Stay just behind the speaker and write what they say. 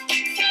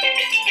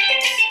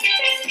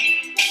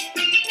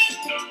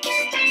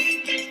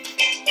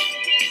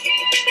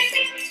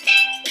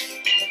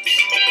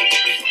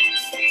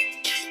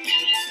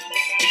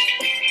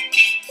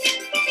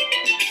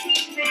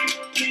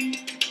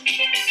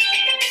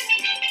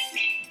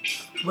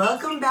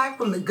Welcome back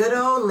from the good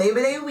old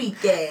Labor Day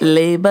weekend.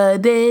 Labor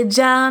Day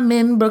jam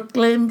in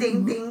Brooklyn.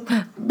 Ding, ding.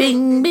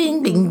 Bing,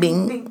 bing, bing,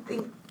 bing. Ding,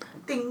 ding,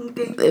 ding,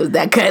 ding. It was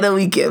that kind of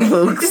weekend,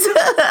 folks.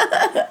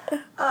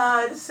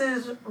 This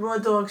is Raw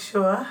Dog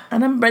Shaw.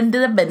 And I'm Brenda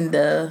the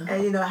Bender.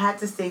 And, I had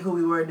to say who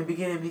we were in the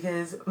beginning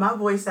because my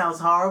voice sounds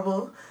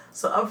horrible.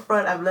 So up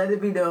front, I've let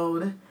it be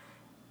known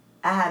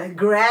I had a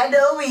grand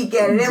old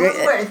weekend and it was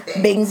worth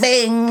it. Bing,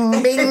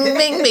 bing, bing,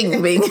 bing,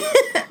 bing, bing.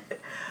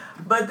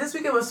 But this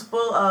weekend was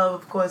full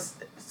of course,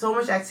 so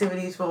much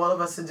activities for all of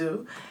us to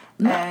do.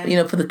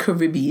 And for the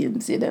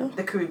Caribbeans,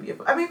 The Caribbean.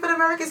 I mean, for the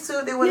Americans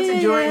too, they wanted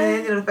to join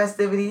in, the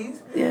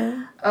festivities.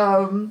 Yeah.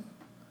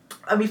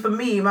 For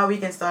me, my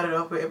weekend started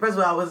off with, first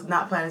of all, I was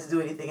not planning to do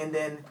anything, and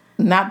then...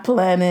 Not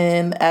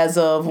planning as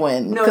of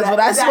when? No, because when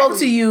I spoke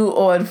to you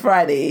on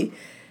Friday,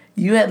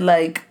 you had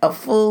like a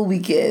full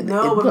weekend.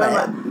 No, but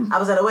remember, I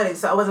was at a wedding,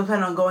 so I wasn't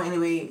planning on going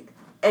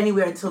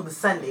anywhere until the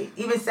Sunday.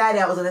 Even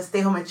Saturday, I was going to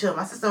stay home and chill.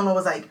 My sister-in-law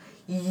was like,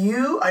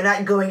 you are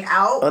not going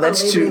out on Labor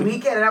Day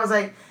weekend? And I was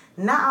like,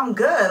 nah, I'm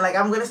good. Like,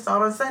 I'm going to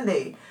start on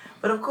Sunday.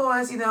 But of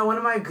course, one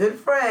of my good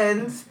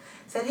friends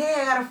said, hey,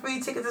 I got a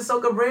free ticket to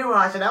Soca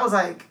Brainwash. And I was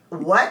like,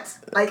 what?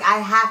 Like, I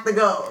have to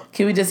go.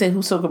 Can we just say who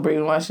Soca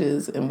Brainwash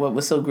is and what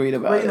was so great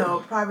about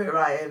it? Private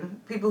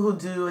Ryan. People who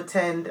do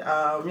attend, the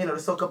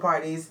Soca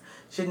parties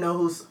should know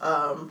who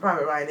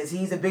Private Ryan is.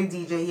 He's a big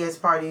DJ. He has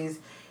parties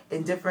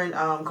in different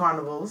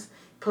carnivals.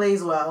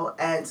 Plays well.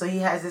 And so he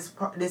has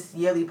this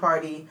yearly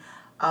party.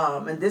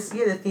 And this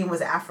year the theme was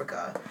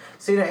Africa.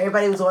 So,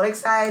 everybody was all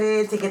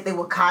excited to get their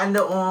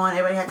Wakanda on.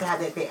 Everybody had to have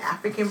their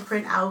African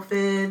print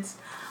outfits.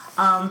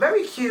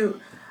 Very cute.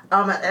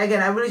 And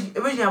again,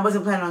 originally I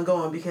wasn't planning on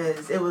going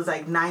because it was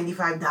like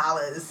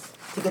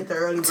 $95 to get the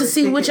early bird to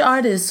see tickets. Which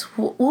artist.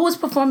 Who was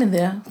performing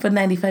there for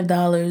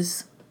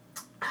 $95?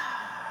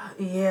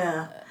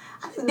 Yeah.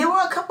 I think there were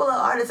a couple of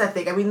artists, I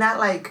think. I mean, not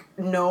like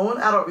known.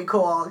 I don't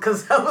recall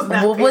because I was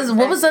not. What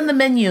was on the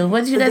menu?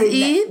 What did you guys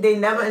eat? They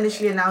never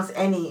initially announced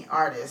any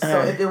artist.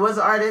 So if there was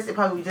an artist, it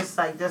probably was just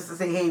to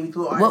say, hey, we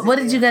threw an artist. What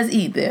did you guys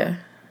eat there?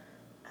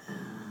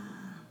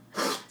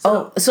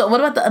 So what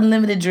about the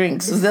unlimited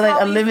drinks? Was there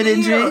like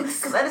unlimited drinks?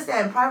 Because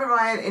understand, Private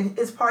Ryan in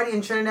his party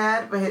in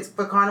Trinidad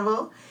for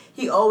Carnival,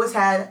 he always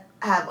have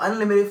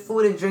unlimited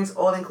food and drinks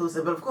all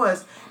inclusive. But of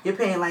course, you're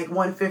paying like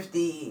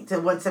 $150 to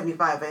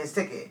 $175 for his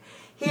ticket.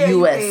 Here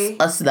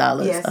US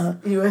dollars. Yes,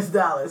 US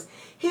dollars.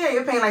 Here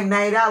you're paying like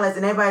 $90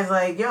 and everybody's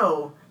like,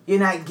 yo, you're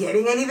not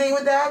getting anything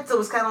with that? So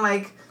it's kind of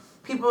like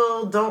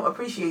people don't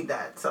appreciate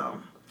that. So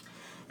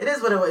it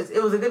is what it was.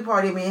 It was a good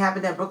party. I mean, it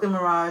happened at Brooklyn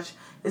Mirage.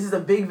 This is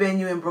a big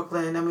venue in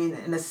Brooklyn. I mean,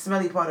 in the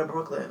smelly part of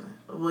Brooklyn,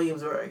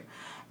 Williamsburg.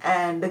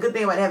 And the good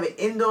thing about it, they have an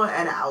indoor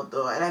and an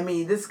outdoor. And I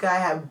mean, this guy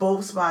had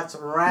both spots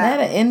wrapped.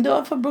 They had an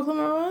indoor for Brooklyn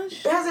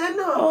Mirage? It has an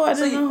indoor. Oh, I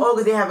didn't know.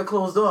 because they have it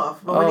closed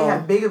off. But when they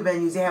have bigger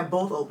venues, they have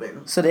both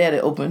open. So they had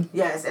it open?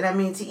 Yes. And I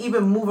mean, to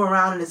even move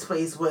around in this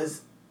place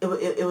was...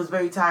 It was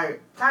very tiring.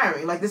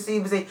 Like this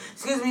scene would say,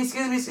 excuse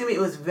me. It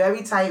was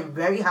very tight,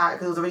 very hot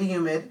because it was already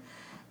humid.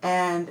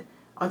 And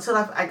until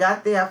I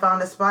got there, I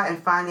found a spot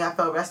and finally I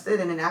felt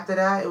rested. And then after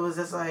that, it was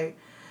just like,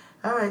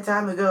 all right,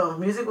 time to go.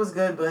 Music was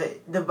good,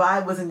 but the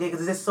vibe wasn't there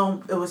because it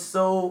was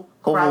so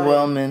crowded.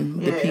 Overwhelming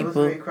with the people. It was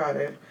very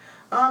crowded.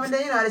 And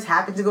then, I just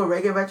happened to go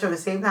Reggae Retro at the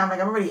same time.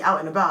 Like, I'm already out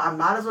and about. I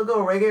might as well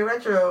go Reggae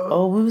Retro.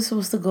 Oh, we were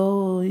supposed to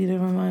go. You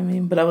didn't remind me.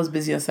 But I was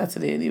busy on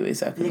Saturday anyway,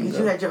 so I couldn't go. Because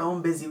you had your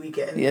own busy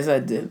weekend. Yes, I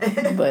did.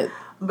 But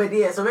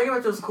yeah, so Reggae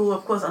Retro was cool.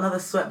 Of course, another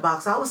sweat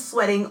box. I was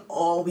sweating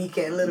all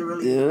weekend,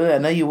 literally. Yeah, I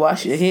know you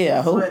wash your hair,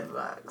 I hope. Sweat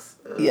box.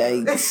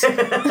 Yikes.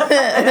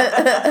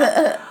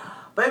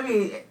 But I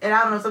mean, and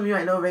I don't know, some of you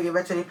might know Reggae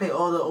Retro, they play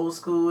all the old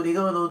school, they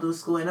go a little new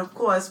school, and of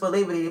course, for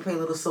Labor Day, they play a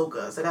little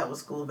soca, so that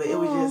was cool, but it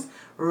was just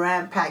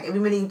ram-packed. Every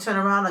minute you turn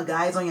around, a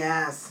guy's on your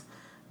ass.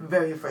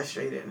 Very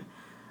frustrating.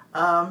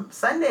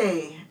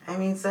 Sunday,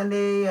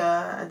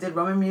 I did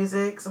Roman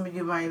music. Some of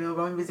you might know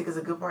Roman music is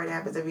a good party that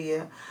happens every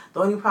year. The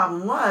only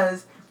problem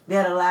was, they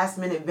had a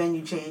last-minute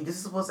venue change. This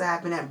is supposed to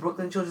happen at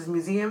Brooklyn Children's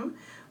Museum,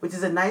 which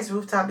is a nice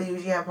rooftop they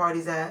usually have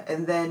parties at,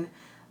 and then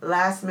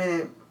last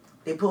minute,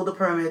 they pulled the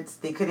permits.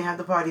 They couldn't have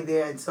the party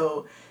there, and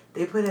so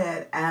they put it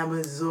at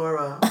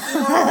Amazura.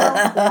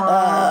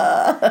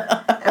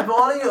 And for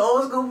all of you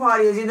old school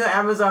partiers,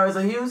 Amazura is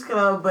a huge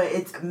club, but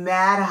it's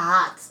mad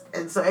hot.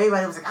 And so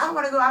everybody was like, I don't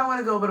want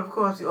to go. But of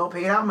course, we all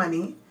paid our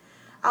money.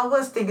 I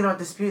was thinking of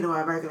disputing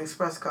my American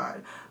Express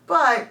card.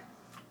 But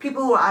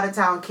people who were out of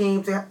town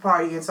came to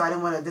party, and so I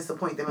didn't want to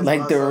disappoint them.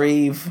 Like the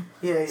rave.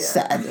 Yeah.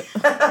 Sad.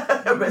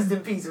 Rest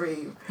in peace,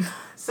 rave.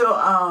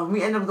 So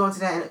we ended up going to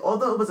that, and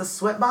although it was a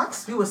sweat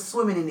box, we were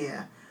swimming in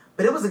there.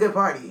 But it was a good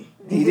party.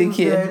 You didn't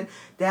care? Good.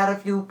 They had a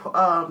few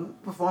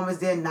performers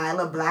there.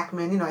 Nyla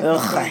Blackman,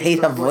 I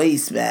hate her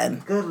voice,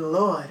 man. Good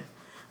Lord.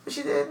 But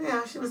she did,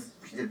 she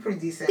did pretty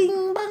decent.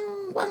 Bing,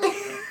 bang,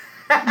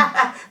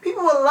 bang.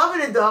 People were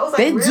loving it, though. I was like,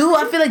 they really? do.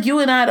 I feel like you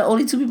and I are the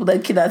only two people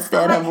that cannot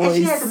stand her voice. And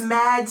she has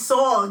mad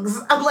songs.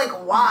 I'm like,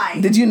 why?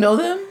 Did you know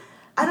them?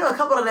 I know a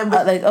couple of them,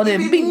 but they're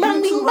bing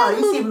bang bing bang.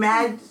 You see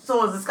mad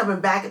songs that's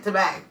coming back to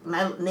back.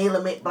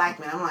 Nyla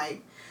Blackman. I'm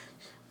like,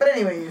 But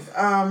anyways,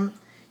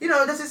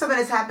 this is something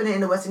that's happening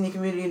in the West Indian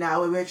community now,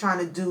 where we're trying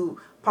to do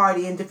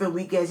party in different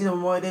weekends.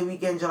 Memorial Day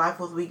weekend, July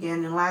 4th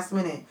weekend, and last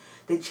minute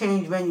they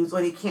change venues or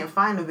they can't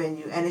find a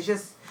venue, and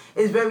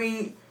they're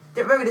very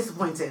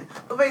disappointing.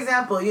 But for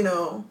example,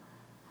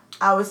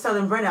 I was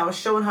telling Brenda, I was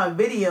showing her a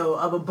video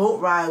of a boat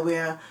ride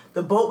where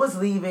the boat was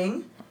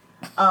leaving.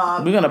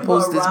 We're gonna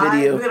post this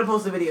video. We're gonna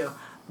post the video.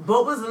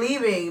 Boat was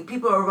leaving.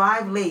 People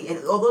arrived late,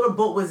 and although the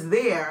boat was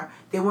there,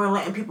 they weren't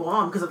letting people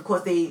on because, of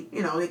course, they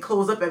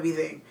closed up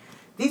everything.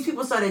 These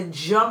people started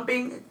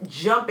jumping,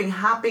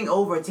 hopping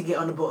over to get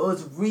on the boat. It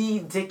was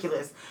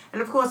ridiculous.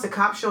 And of course, the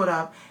cops showed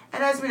up.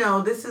 And as we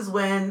know, this is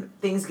when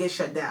things get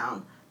shut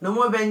down. No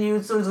more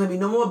venues. Soon there's gonna be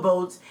no more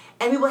boats,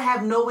 and we will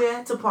have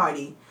nowhere to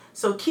party.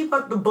 So keep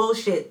up the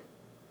bullshit,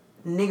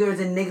 niggers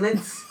and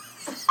nigglets.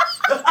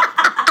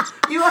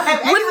 You don't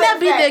have any. Wouldn't that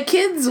be their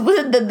kids?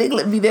 Wouldn't the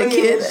niglet be their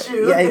kid? It's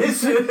true.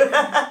 It's true.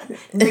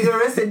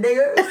 Niggerous and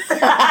niggers.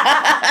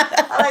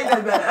 I like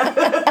that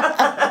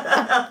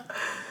better.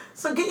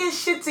 So get your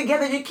shit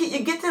together. You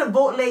get to the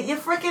boat late. You're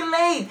freaking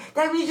late.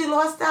 That means you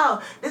lost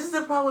out. This is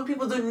the problem when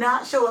people do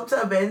not show up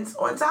to events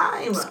on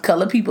time. It's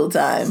color people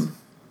time.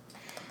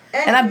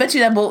 And I bet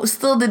you that boat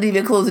still didn't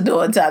even close the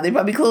door on time. They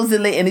probably closed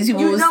it late, and these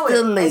people were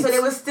still late. And so they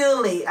were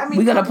still late. I mean,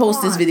 we're gonna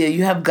post this video.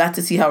 You have got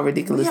to see how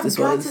ridiculous this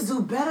was. We got to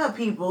do better,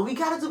 people. We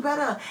got to do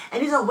better.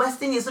 And these are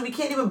West Indians, so we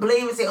can't even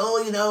blame and say,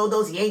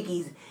 those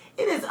Yankees.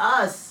 It is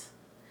us.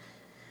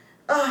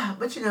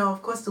 But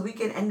of course, the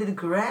weekend ended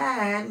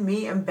grand.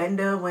 Me and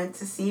Bender went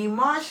to see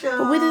Marshall.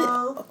 But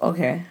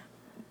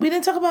we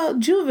didn't talk about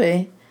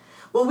Juve.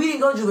 Well, we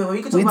didn't go Juve, but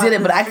we could talk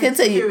about but I could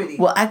tell security. you.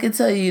 Well, I could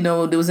tell you,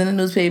 there was in the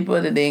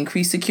newspaper that they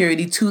increased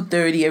security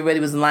 2:30. Everybody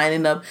was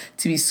lining up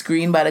to be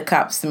screened by the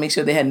cops to make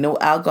sure they had no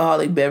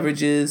alcoholic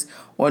beverages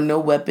or no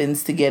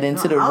weapons to get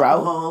into the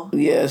alcohol. route.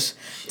 Yes,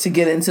 to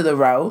get into the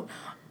route.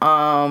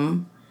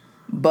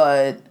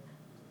 But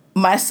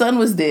my son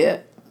was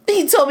there.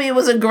 He told me it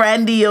was a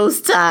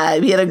grandiose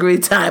time. He had a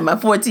great time. My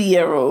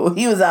 14-year-old,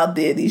 he was out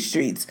there in these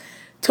streets,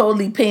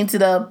 totally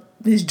painted up.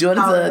 His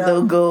Jordans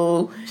don't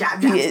go.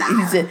 He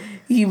said.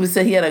 He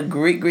said he had a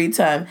great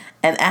time.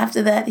 And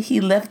after that, he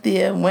left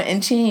there, went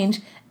and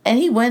changed, and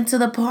he went to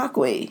the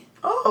Parkway.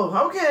 Oh,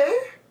 okay.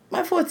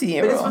 My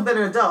 14-year-old. But it's with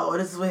an adult.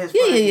 This is with his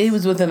friends. Yeah, he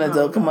was with an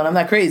adult. Come on, I'm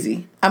not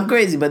crazy. I'm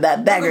crazy, but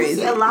that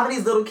crazy. You see a lot of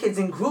these little kids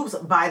in groups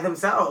by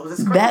themselves.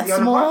 It's crazy. That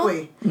small? On the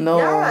Parkway. No,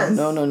 yes.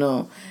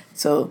 No.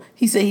 So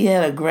he said he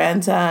had a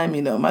grand time.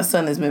 My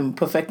son has been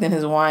perfecting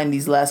his wine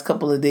these last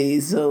couple of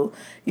days. So,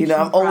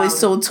 I'm always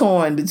so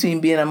torn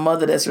between being a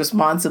mother that's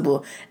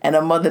responsible and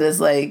a mother that's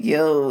like,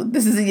 yo,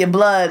 this is in your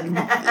blood.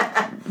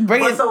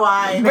 Bring What's it. The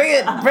wine?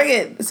 Bring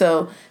it.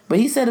 So, but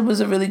he said it was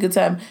a really good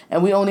time.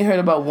 And we only heard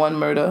about one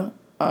murder,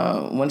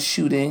 one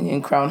shooting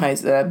in Crown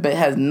Heights that I bet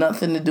has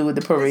nothing to do with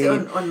the parade.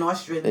 It's on North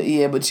Street.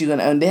 Yeah, but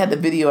and they had the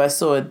video I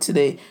saw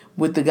today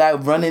with the guy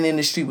running in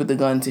the street with the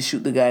gun to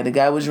shoot the guy. The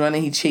guy was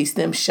running, he chased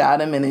him, shot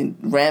him, and then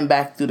ran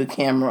back through the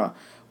camera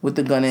with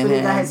the gun in hand. So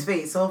they got his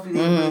face, so hopefully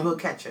they will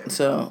catch him.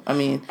 So, I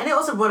mean... And they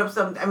also brought up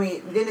something,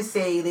 they didn't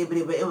say they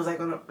believe, but it was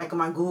on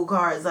my Google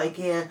card, it's like,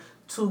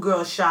 2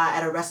 girls shot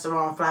at a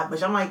restaurant in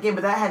Flatbush. I'm like,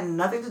 but that had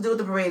nothing to do with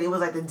the parade. It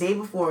was the day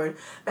before it.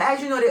 But as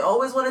you know, they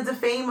always want to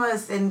defame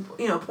us and,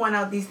 point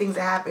out these things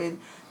that happened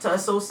to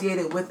associate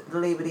it with the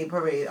Labor Day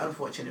parade,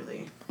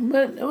 unfortunately.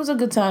 But it was a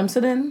good time. So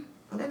then,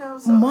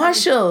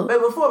 Marshall. But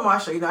before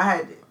Marshall,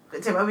 my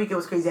weekend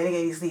was crazy. I didn't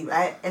get any sleep.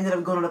 I ended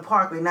up going to the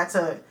Parkway,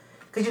 because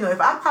if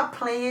I'm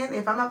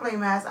not playing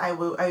mass, I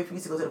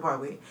refuse to go to the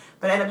Parkway.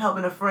 But I ended up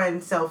helping a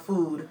friend sell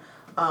food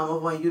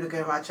over in Utica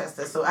and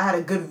Rochester. So I had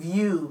a good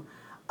view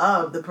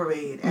of the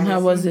parade. And how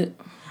was it?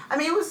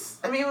 It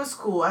was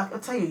cool. I'll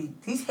tell you,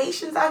 these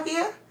Haitians out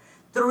here,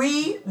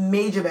 3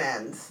 major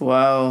bands.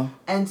 Wow.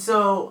 And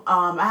so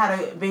I had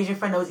a Bajan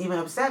friend that was even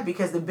upset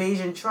because the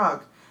Bajan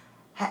truck,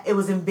 it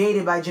was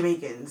invaded by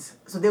Jamaicans.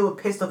 So they were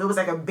pissed off. It was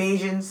like a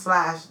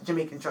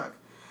Bajan/Jamaican truck.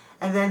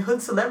 And then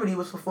Hood Celebrity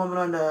was performing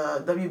on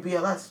the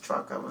WBLS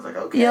truck. I was like,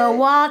 okay. You're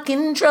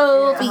walking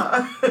trophy.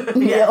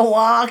 Yeah. You're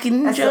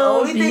walking That's trophy.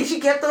 The only thing she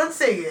kept on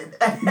singing.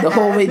 The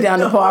whole way down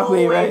the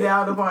Parkway, right? The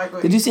whole way down the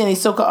Parkway. Did you see any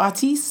soca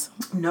artists?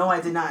 No,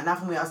 I did not. Not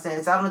from where I was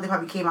standing. So I don't know if they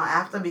probably came out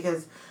after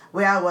because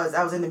where I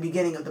was in the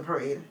beginning of the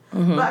parade.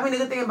 Mm-hmm. But the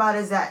good thing about it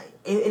is that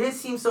it didn't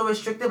seem so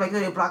restrictive.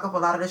 They block up a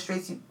lot of the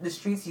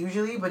streets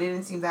usually, but it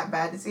didn't seem that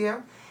bad this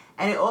year.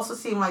 And it also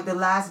seemed like the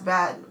last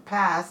band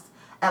passed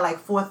at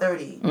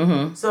 4:30.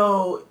 Mm-hmm.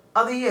 So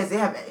other years it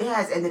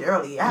has ended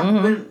early. I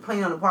haven't been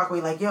playing on the Parkway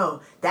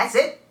that's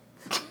it.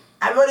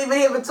 I've only been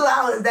here for 2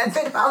 hours. That's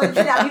it. If I was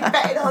I'd be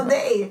fatting all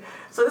day.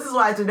 So this is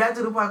why I do not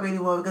do the Parkway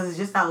anymore because it's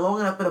just not long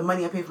enough for the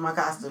money I pay for my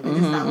costume. It's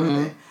just not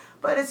worth it.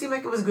 But it seemed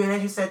like it was great.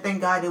 As you said, thank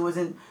God there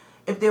wasn't.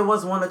 If there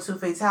was 1 or 2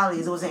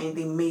 fatalities, it wasn't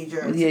anything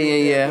major.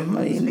 Yeah.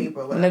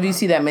 Whenever you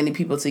see that many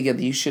people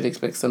together, you should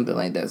expect something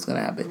like that's going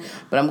to happen. Yeah.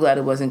 But I'm glad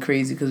it wasn't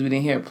crazy because we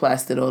didn't hear it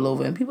plastered all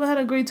over. And people had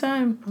a great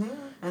time. Yeah.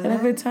 Had a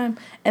great time.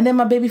 And then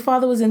my baby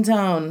father was in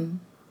town,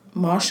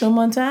 Marshall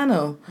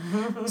Montano.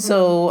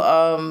 So,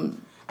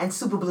 And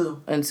Super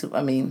Blue.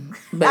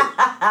 But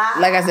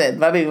like I said,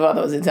 my baby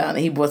father was in town and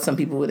he brought some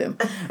people with him.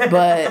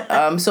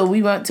 But so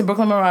we went to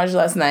Brooklyn Mirage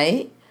last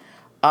night.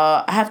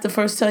 I have to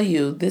first tell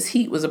you, this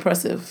heat was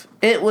oppressive.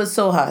 It was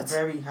so hot.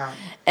 Very hot.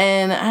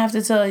 And I have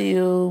to tell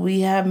you,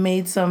 we have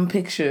made some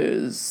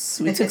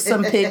pictures. We took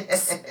some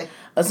pics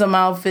of some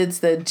outfits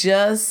that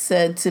just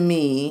said to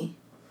me,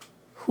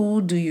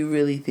 who do you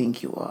really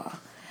think you are?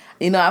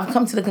 You know, I've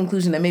come to the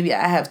conclusion that maybe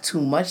I have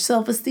too much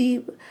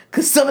self-esteem.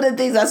 Because some of the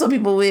things I saw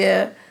people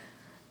wear,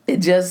 it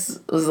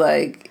just was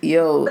like,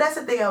 yo. But that's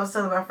the thing I was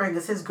telling my friend,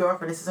 because his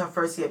girlfriend, this is her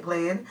first year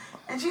playing,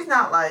 and she's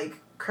not like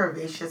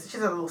curvaceous.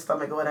 She's a little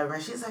stomach or whatever.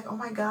 And she's like, oh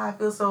my God, I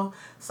feel so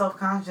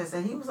self-conscious.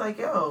 And he was like,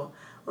 yo,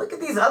 look at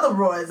these other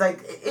broads. Like,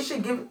 it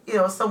should give,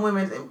 some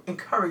women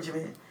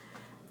encouragement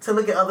to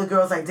look at other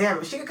girls like, damn,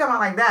 if she could come out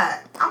like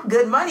that, I'm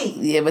good money.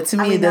 Yeah, but to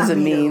me, it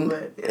doesn't mean,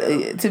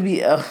 to be,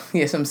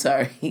 yes, I'm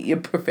sorry. You're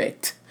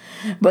perfect.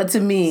 But to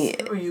me,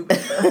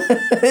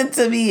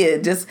 to me,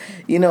 it just,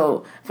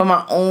 for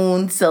my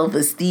own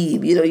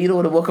self-esteem, you don't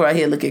want to walk around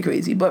here looking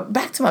crazy. But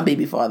back to my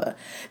baby father.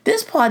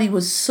 This party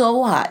was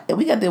so hot. And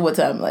we got there what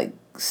time? Like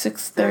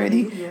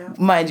 6:30? Yeah.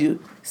 Mind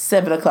you,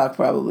 7 o'clock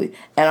probably.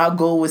 And our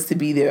goal was to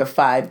be there at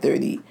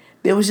 5:30.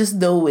 There was just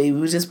no way. We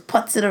were just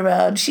putzing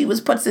around. She was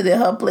putzing at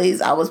her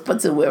place. I was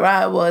putzing where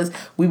I was.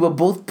 We were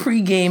both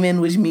pre-gaming,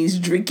 which means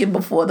drinking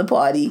before the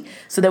party.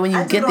 So that when you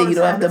get there, you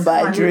don't have to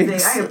buy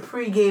drinks. I am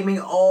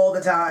pre-gaming all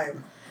the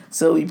time.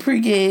 So we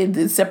pre-gamed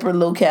in separate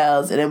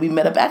locales, and then we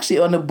met up. Actually,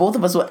 both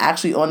of us were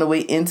actually on the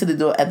way into the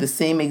door at the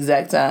same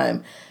exact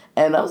time.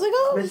 And I was like,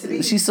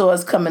 oh, she saw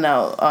us coming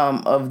out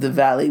of the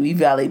valley. We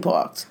valet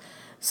parked.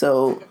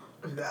 So...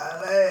 We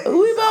valet.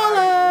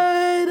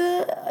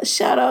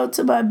 Shout out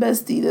to my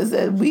bestie that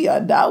said we are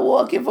not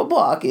walking for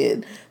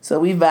parking. So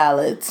we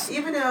valet.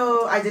 Even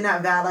though I did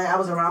not valet, I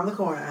was around the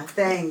corner.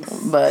 Thanks.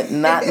 But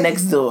not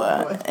next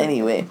door.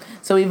 Anyway,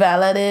 so we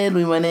valeted.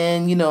 We went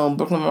in.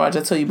 Brooklyn Mirage,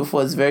 I told you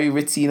before, it's very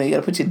ritzy. You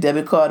got to put your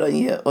debit card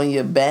on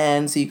your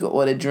band so you can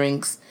order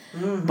drinks.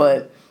 Mm-hmm.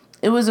 But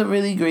it was a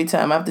really great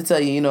time. I have to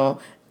tell you,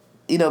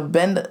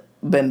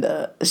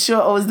 Benda sure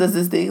always does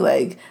this thing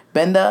like,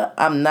 Benda,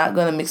 I'm not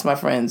gonna mix my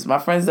friends. My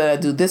friends that I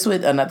do this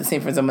with are not the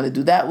same friends I'm gonna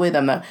do that with.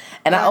 I'm not,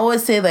 and I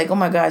always say like, oh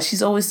my gosh,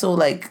 she's always so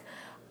like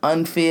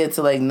unfair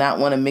to like not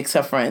want to mix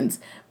her friends.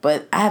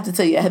 But I have to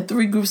tell you, I had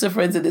 3 groups of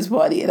friends at this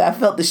party, and I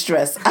felt the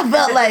stress. I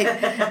felt like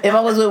if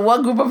I was with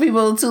one group of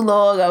people too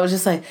long, I was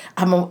just like,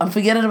 I'm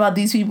forgetting about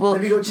these people.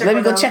 Let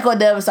me go check on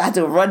them. So I had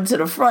to run to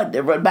the front,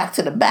 then run back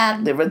to the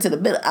back, then run to the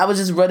middle. I was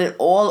just running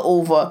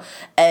all over,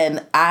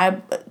 and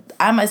I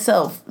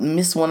myself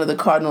missed one of the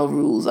cardinal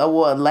rules. I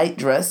wore a light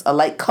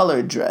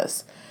colored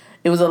dress.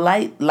 It was a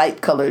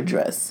light colored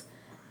dress.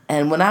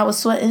 And when I was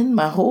sweating,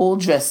 my whole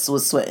dress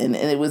was sweating,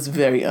 and it was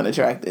very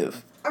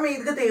unattractive. I mean,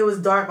 the good thing it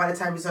was dark by the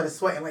time you started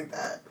sweating like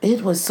that.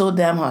 It was so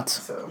damn hot.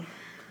 So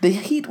the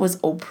heat was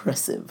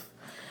oppressive.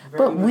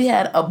 But we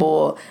had a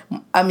ball.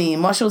 I mean,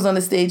 Marshall was on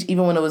the stage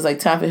even when it was like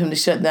time for him to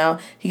shut down.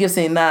 He kept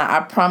saying, nah, I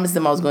promised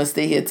them I was going to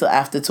stay here till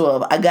after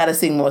 12. I got to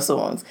sing more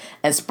songs.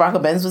 And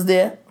Sprocker Benz was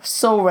there.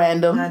 So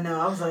random. I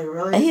know. I was like,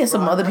 really? And he had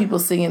some other people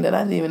singing that I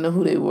didn't even know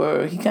who they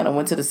were. He kind of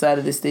went to the side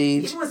of the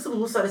stage. Even when some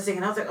people started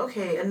singing, I was like,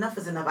 okay, enough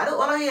is enough. All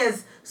I hear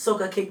is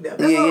Soca Kick Them.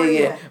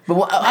 Yeah.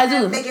 But I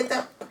do.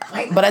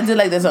 But I did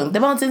like that song. The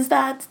mountain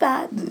start.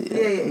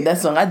 Yeah. That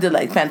song. I did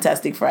like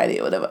Fantastic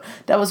Friday or whatever.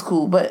 That was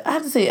cool. But I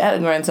have to say, I had a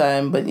grand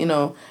time. But,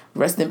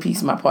 rest in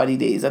peace, my party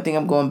days. I think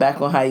I'm going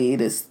back on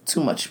hiatus.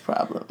 Too much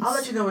problems. I'll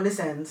let you know when this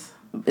ends.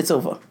 It's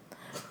over.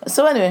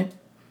 So anyway,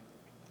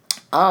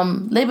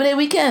 Labor Day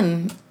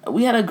weekend.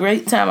 We had a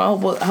great time.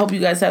 I hope you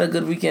guys had a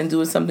good weekend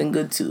doing something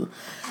good too.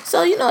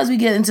 So, as we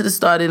get into the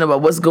starting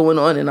about what's going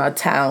on in our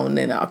town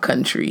and our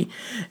country,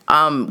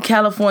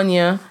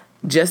 California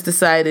just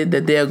decided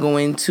that they're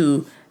going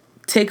to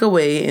take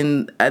away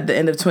at the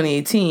end of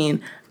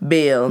 2018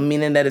 bail,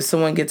 meaning that if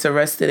someone gets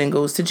arrested and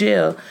goes to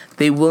jail,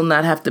 they will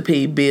not have to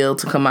pay bail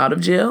to come out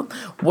of jail.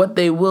 What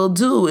they will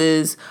do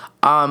is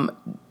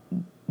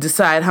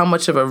decide how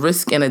much of a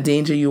risk and a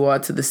danger you are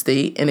to the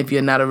state, and if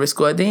you're not a risk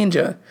or a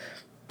danger,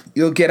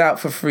 you'll get out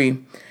for free.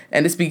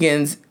 And this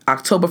begins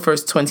October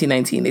 1st,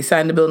 2019. They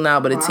signed the bill now,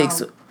 but it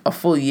takes a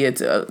full year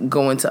to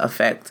go into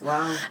effect.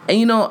 Wow.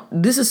 And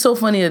this is so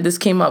funny that this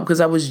came up because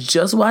I was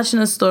just watching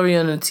a story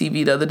on the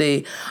TV the other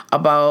day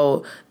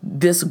about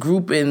this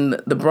group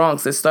in the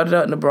Bronx that started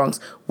out in the Bronx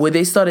where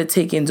they started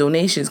taking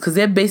donations because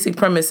their basic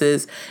premise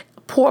is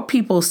poor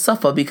people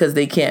suffer because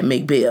they can't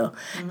make bail.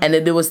 Mm-hmm. And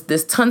that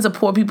there's tons of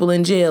poor people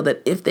in jail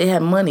that if they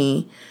had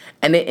money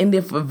and they're in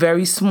there for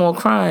very small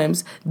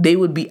crimes, they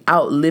would be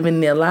out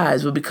living their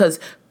lives. But because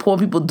poor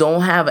people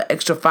don't have an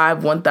extra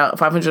 $500,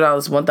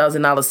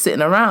 $1,000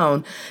 sitting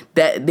around,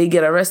 that they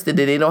get arrested,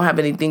 that they don't have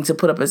anything to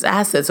put up as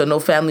assets or no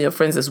family or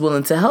friends that's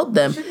willing to help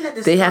them,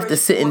 they have to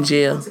sit in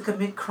jail. To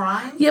commit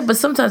crimes? Yeah, but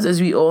sometimes,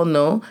 as we all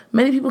know,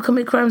 many people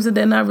commit crimes that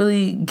they're not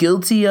really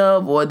guilty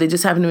of, or they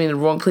just happen to be in the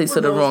wrong place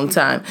at the wrong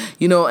time.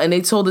 And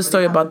they told a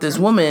story about this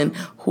woman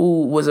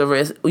who was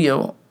arrested,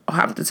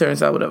 have to turn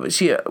inside, whatever.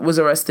 She was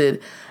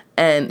arrested,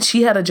 And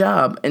she had a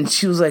job, and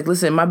she was like,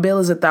 listen, my bill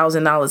is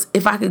 $1,000.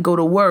 If I could go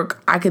to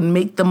work, I can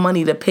make the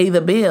money to pay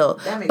the bill,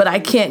 but I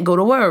can't go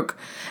to work.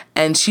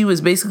 And she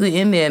was basically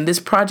in there, and this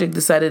project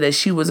decided that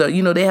she was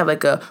they have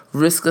like a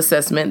risk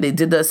assessment. They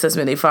did the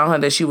assessment. They found her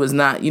that she was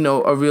not,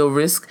 a real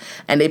risk,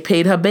 and they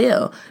paid her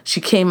bail.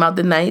 She came out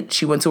the night.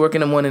 She went to work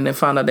in the morning and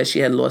found out that she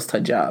had lost her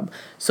job.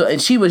 So,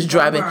 and she was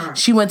driving.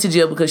 She went to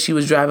jail because she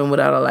was driving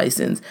without a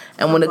license.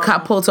 And when the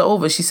cop pulled her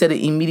over, she said it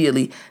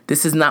immediately.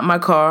 This is not my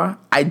car.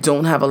 I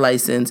don't have a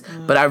license,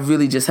 but I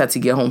really just had to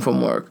get home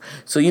from work.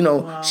 So,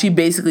 she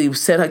basically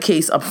set her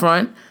case up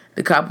front.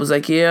 The cop was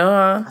like,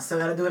 I still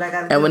gotta do what I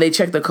gotta do. And when they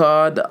checked the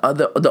car,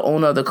 the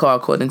owner of the car,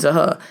 according to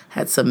her,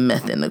 had some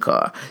meth in the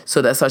car.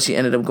 So that's how she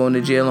ended up going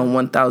to jail on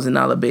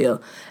 $1,000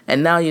 bail.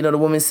 And now, the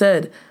woman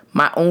said,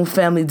 my own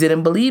family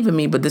didn't believe in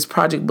me, but this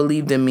project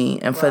believed in me.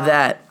 And for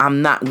that,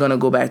 I'm not going to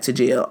go back to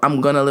jail.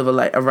 I'm going to live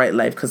a right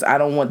life because I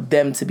don't want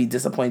them to be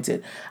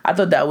disappointed. I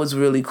thought that was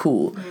really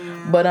cool.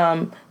 Yeah.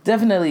 But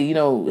definitely,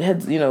 go.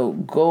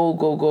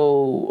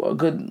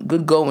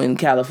 Good going,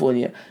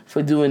 California,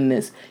 for doing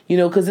this.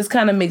 Because this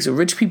kind of makes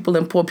rich people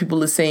and poor people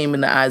the same in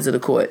the eyes of the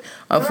court.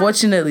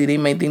 Unfortunately, they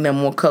may think that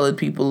more colored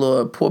people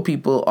or poor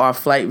people are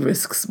flight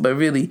risks. But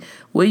really,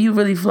 where you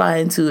really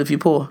flying to if you're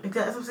poor?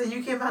 That's what I'm saying.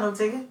 You can't buy no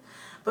ticket.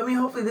 But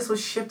hopefully this will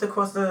shift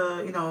across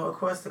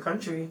the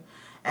country,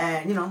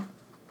 and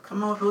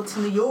come on, go to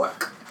New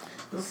York.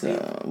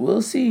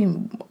 We'll see.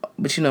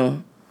 But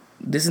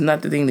this is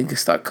not the thing to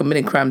start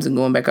committing crimes and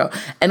going back out.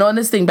 And on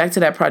this thing, back to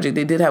that project,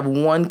 they did have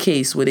one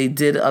case where they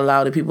did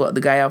allow the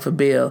guy out for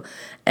bail,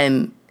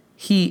 and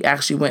he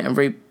actually went and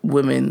raped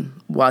women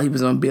while he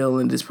was on bail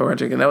in this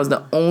project. And that was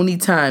the only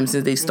time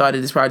since they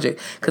started this project,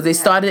 because they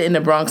started in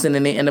the Bronx and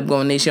then they ended up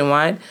going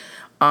nationwide,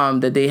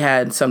 that they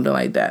had something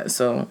like that.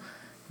 So.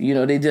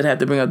 They did have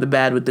to bring up the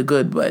bad with the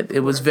good, but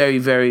it was very,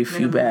 very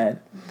few bad.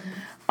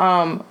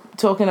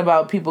 Talking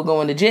about people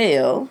going to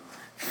jail,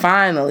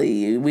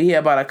 finally, we hear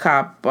about a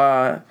cop,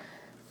 a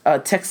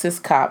Texas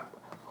cop,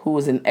 who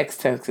was an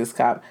ex-Texas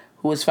cop,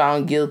 who was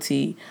found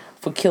guilty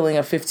for killing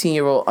a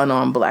 15-year-old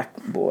unarmed black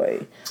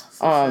boy.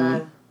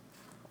 Sad.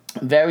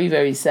 Very,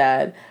 very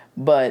sad,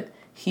 but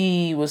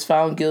he was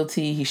found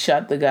guilty. He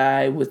shot the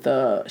guy with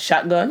a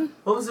shotgun.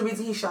 What was the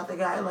reason he shot the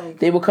guy?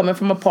 They were coming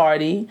from a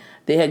party.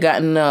 They had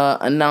gotten an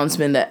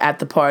announcement that at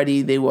the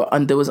party there was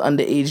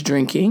underage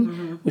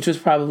drinking, which was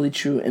probably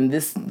true. And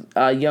this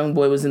young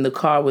boy was in the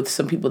car with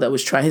some people that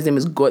was trying. His name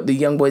is the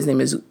young boy's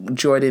name is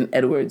Jordan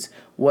Edwards.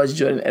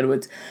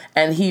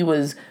 And he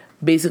was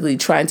basically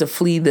trying to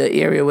flee the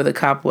area where the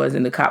cop was,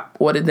 and the cop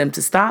ordered them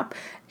to stop.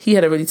 He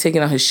had already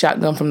taken out his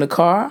shotgun from the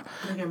car,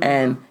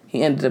 and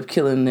he ended up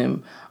killing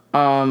them.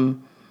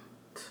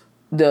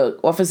 The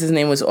officer's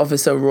name was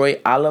Officer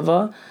Roy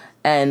Oliver,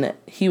 and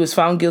he was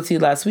found guilty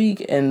last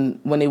week, and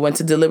when they went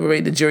to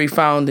deliberate, the jury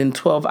found in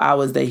 12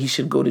 hours that he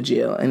should go to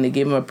jail, and they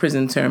gave him a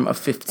prison term of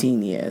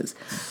 15 years.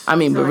 But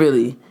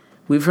really,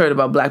 we've heard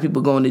about black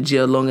people going to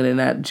jail longer than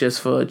that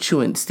just for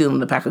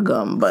stealing a pack of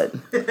gum, but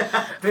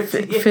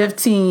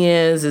 15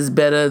 years is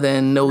better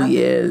than no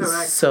years.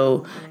 Correct.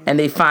 So, and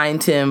they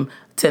fined him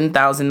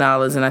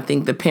 $10,000, and I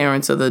think the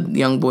parents of the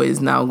young boy is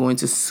now going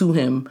to sue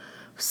him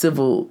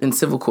in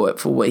civil court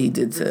for what he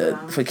did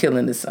for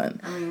killing his son.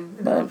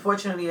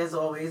 Unfortunately, as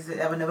always,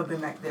 I would never been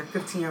back there.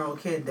 15-year-old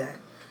kid that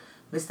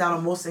missed out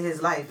on most of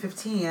his life.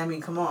 15,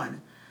 come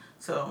on.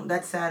 So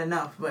that's sad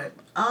enough. But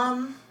at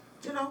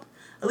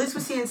least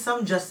we're seeing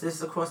some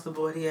justice across the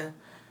board here.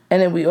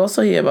 And then we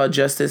also hear about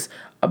justice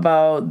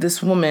about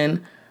this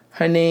woman.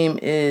 Her name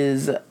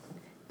is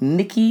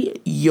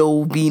Nikki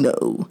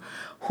Yovino,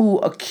 who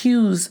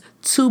accused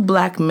 2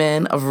 black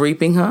men of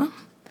raping her.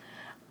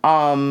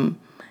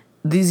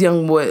 These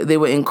young boys, they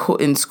were in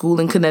school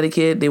in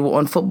Connecticut. They were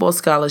on football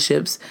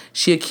scholarships.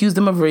 She accused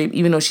them of rape,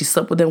 even though she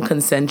slept with them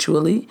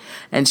consensually.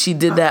 And she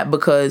did that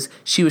because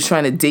she was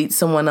trying to date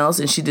someone else,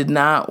 and she did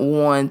not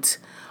want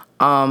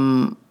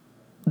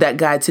that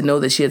guy to know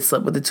that she had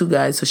slept with the 2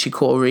 guys, so she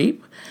called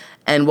rape.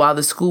 And while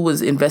the school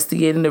was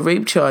investigating the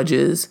rape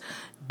charges,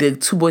 the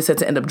 2 boys had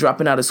to end up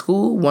dropping out of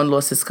school. One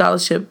lost his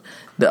scholarship.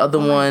 The other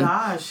one...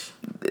 Gosh.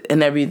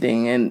 And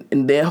everything.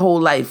 And their whole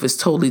life is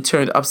totally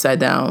turned upside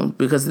down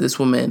because of this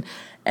woman.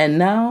 And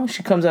now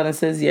she comes out and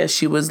says, yes,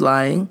 she was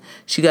lying.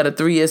 She got a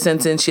 3-year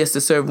sentence. She has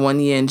to serve 1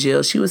 year in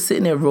jail. She was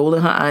sitting there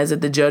rolling her eyes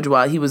at the judge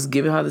while he was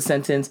giving her the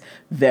sentence,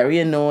 very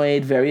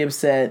annoyed, very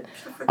upset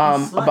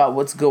about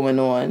what's going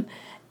on.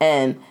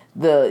 And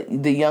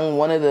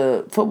one of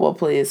the football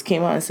players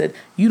came out and said,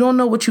 you don't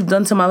know what you've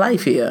done to my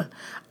life here.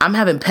 I'm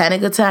having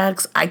panic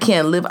attacks. I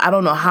can't live. I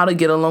don't know how to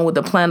get along with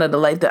the plan of the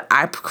life that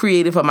I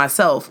created for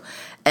myself.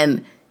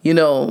 And,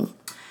 let's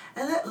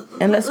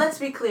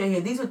be clear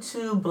here. These are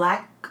 2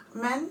 black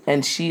men.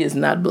 And she is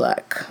not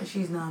black.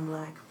 She's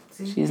non-black.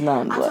 See? She's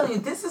non-black. I'm telling you,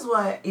 this is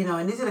what,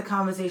 and these are the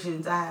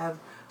conversations I have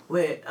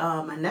with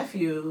my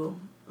nephew-in-law.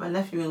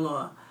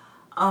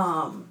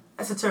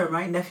 That's a term,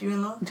 right?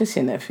 Nephew-in-law? Just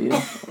your nephew.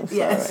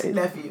 Yes, right.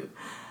 Nephew.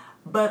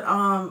 But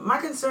my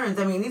concerns,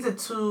 I mean, these are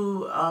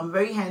two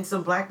very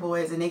handsome black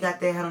boys, and they got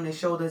their head on their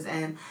shoulders.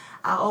 And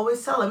I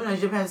always tell them,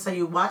 Jim has to tell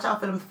you, watch out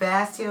for them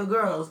fast-tailed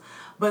girls.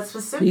 But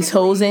specifically, these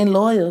hoes ain't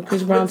loyal.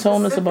 Chris Brown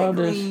told us about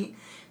this.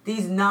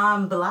 These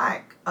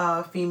non-black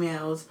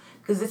females,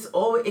 because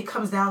it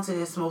comes down to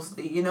this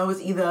mostly.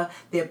 It's either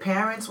their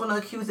parents want to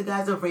accuse the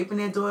guys of raping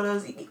their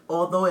daughters,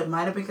 although it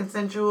might have been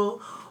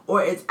consensual,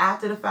 or it's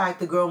after the fact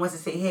the girl wants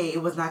to say, hey,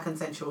 it was not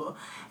consensual.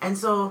 And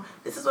so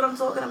this is what I'm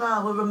talking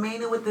about. We're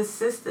remaining with the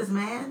sisters,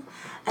 man.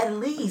 At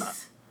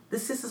least the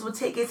sisters would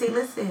take it and say,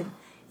 listen,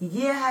 I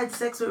had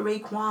sex with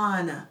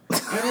Raekwon, and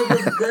it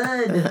was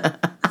good.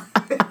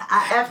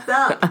 I effed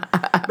up.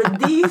 But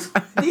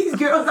these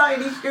girls out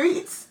in these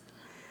streets,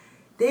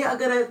 they are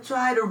going to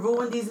try to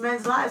ruin these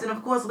men's lives. And,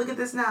 of course, look at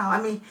this now.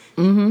 I mean,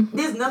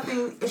 there's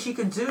nothing she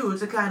could do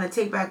to kind of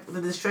take back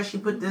the distress she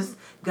put this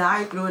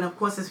guy through and, of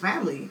course, his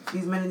family,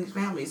 these men and his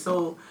family.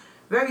 So,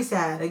 very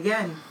sad.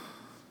 Again.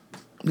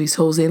 These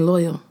hoes ain't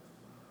loyal.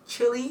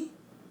 Chili,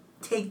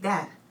 take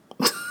that.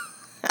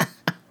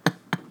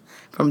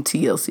 From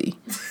TLC,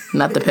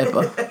 not the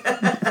pepper.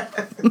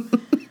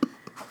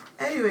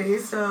 Anyway,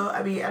 so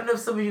I mean, I don't know if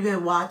some of you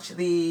can watch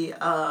the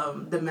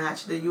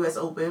match, the U.S.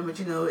 Open, but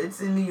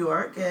it's in New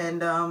York,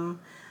 and a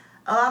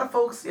lot of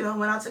folks went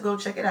out to go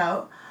check it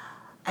out,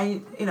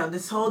 and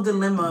this whole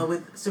dilemma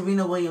with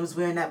Serena Williams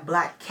wearing that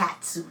black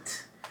cat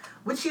suit,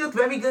 which she looked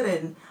very good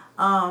in.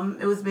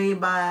 It was made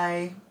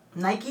by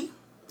Nike.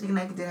 I think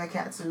Nike did her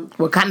cat suit.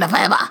 Wakanda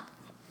forever.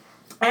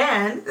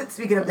 And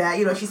speaking of that,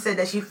 she said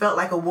that she felt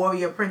like a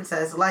warrior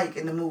princess, like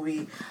in the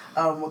movie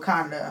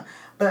Wakanda.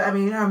 But I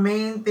mean, her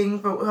main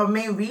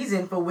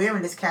reason for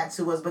wearing this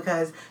catsuit was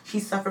because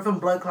she suffered from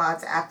blood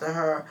clots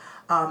after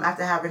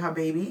having her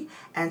baby,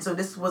 and so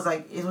this was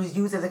it was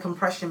used as a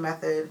compression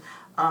method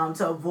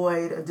to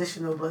avoid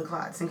additional blood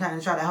clots and kind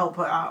of try to help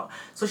her out.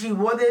 So she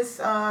wore this,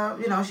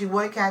 she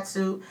wore a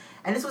catsuit,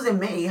 and this was in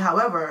May.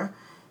 However,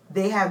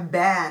 they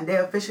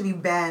officially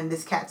banned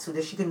this catsuit,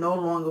 that she can no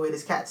longer wear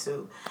this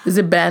catsuit. Is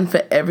it banned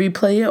for every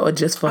player or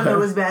just for her? No, it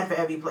was banned for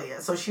every player.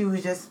 So she's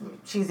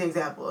the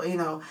example,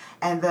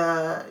 and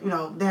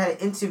they had an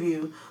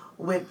interview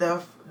with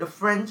the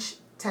French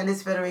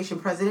Tennis Federation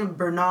president,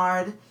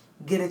 Bernard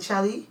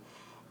Guidicelli,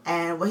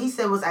 and what he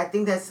said was, I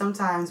think that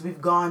sometimes we've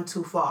gone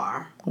too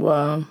far.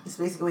 Wow. It's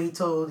basically what he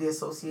told the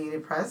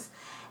Associated Press.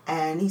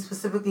 And he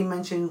specifically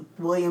mentioned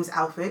Williams'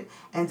 outfit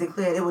and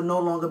declared it would no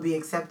longer be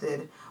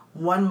accepted.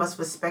 One must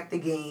respect the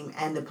game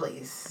and the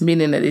place.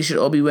 Meaning that they should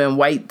all be wearing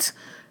white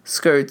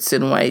skirts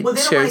and white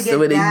shirts the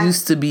way they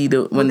used to be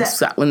when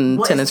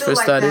tennis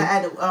first started.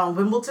 At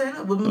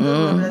Wimbledon,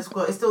 whatever that's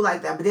called, it's still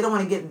like that. But they don't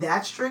want to get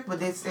that strict,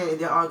 but they say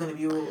there are going to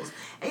be rules.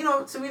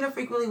 And Serena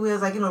frequently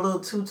wears little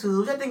tutus,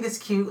 which I think is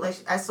cute. Like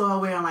I saw her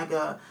wearing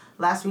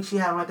last week she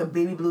had a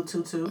baby blue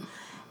tutu.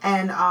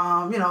 And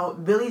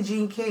Billie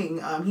Jean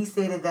King, he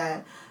stated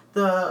that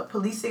the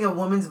policing of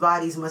women's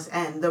bodies must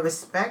end. The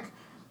respect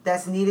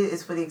that's needed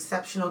is for the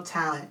exceptional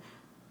talent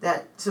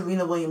that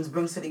Serena Williams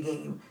brings to the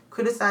game.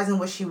 Criticizing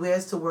what she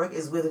wears to work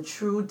is where the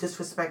true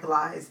disrespect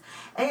lies.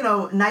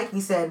 And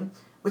Nike said,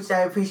 which I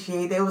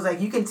appreciate, they was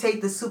you can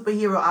take the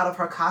superhero out of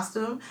her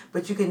costume,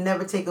 but you can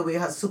never take away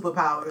her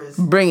superpowers.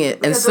 Bring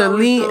it. And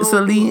Serena,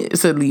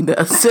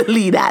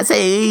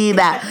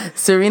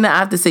 I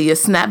have to say, your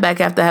snapback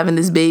after having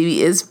this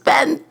baby is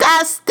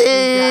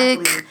fantastic.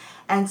 Exactly.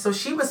 And so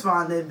she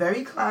responded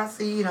very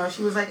classy.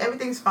 She was like,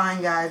 everything's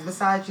fine, guys.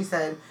 Besides, she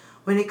said,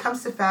 when it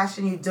comes to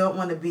fashion, you don't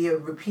want to be a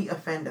repeat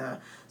offender.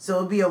 So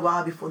it'll be a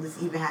while before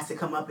this even has to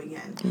come up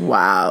again.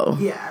 Wow.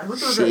 Yeah,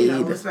 which was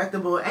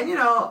respectable. And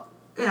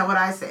what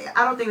I say,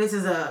 I don't think this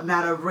is a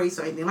matter of race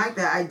or anything like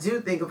that. I do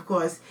think, of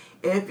course,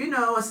 if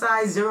a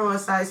size 0 or a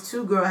size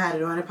 2 girl had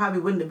it on, it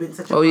probably wouldn't have been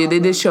such a problem. Oh yeah, they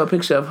did show a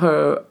picture of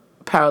her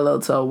parallel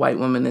to a white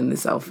woman in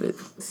this outfit.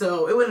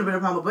 So it wouldn't have been a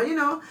problem. But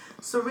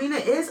Serena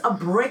is a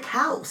brick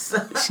house.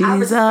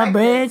 She's a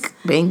brick,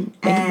 bing,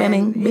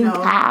 bing,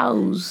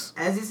 house.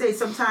 As you say,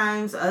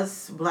 sometimes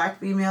us black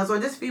females, or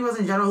just females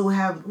in general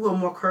who are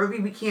more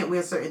curvy, we can't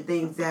wear certain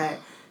things that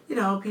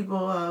people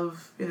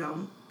of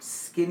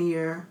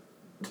skinnier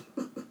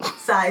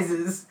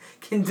sizes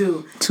can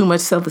do. Too much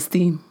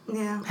self-esteem.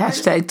 Yeah.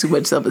 # too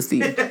much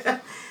self-esteem.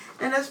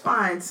 And that's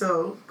fine.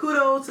 So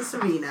kudos to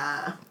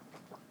Serena.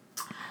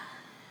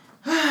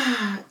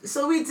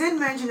 So we did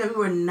mention that we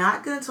were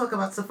not going to talk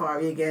about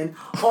Safari again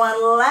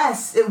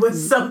unless it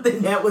was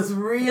something that was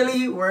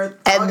really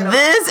worth talking about. And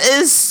this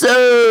is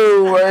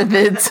so worth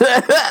it.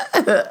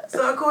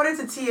 So according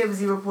to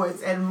TMZ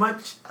reports and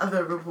much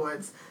other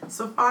reports,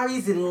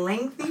 Safari's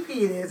lengthy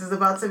penis is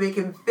about to make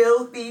him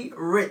filthy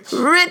rich.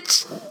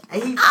 Rich.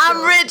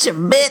 I'm rich,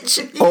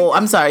 bitch. Oh,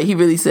 I'm sorry. He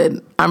really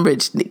said, I'm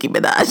rich, Nicki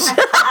Minaj.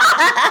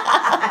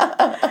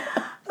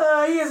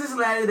 He has just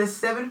landed a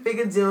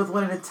 7-figure deal with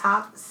one of the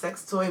top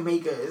sex toy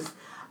makers,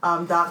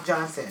 Doc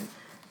Johnson.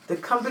 The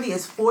company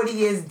is 40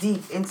 years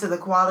deep into the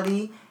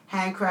quality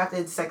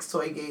handcrafted sex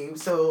toy game.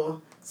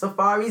 So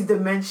Safari's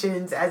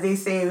dimensions, as they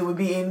say, it would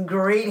be in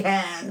great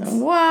hands.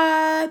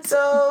 What?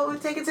 So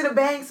take it to the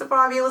bank,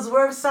 Safari. It was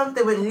worth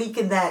something with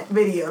leaking that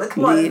video. Like,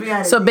 come on, let's be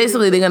honest. So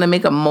basically, they're gonna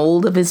make a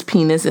mold of his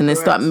penis and then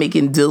start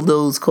making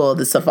dildos called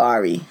the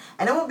Safari.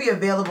 And it won't be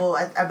available,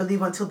 I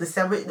believe, until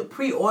December. The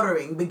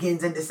pre-ordering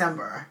begins in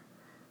December.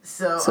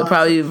 So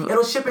probably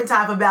it'll ship in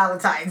time for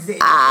Valentine's Day.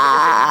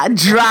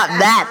 Drop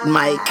that,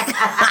 Mike.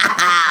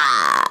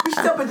 We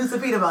should tell producer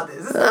Pete about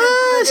this.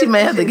 She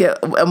may have to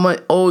get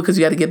because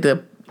you got to get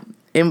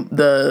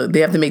they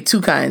have to make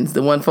two kinds,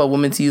 the one for a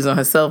woman to use on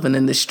herself and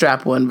then the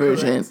strap-on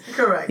version.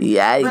 Correct.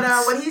 Yikes.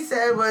 But what he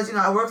said was,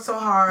 I work so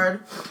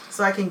hard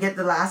so I can get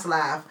the last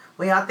laugh.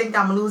 When y'all think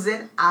I'm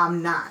losing,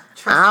 I'm not.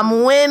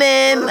 I'm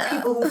winning. The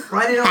people who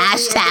fronted on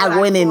Hashtag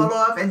me winning. Fall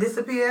off and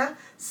disappear,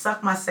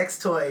 suck my sex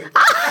toy.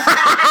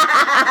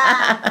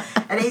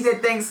 And he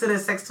said thanks to the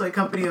sex toy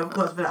company, of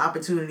course, for the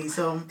opportunity.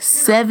 So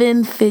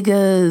 7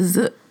 figures.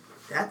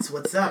 That's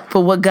what's up.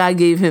 For what God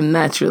gave him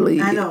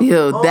naturally. I know.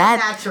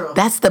 Natural.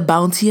 That's the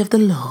bounty of the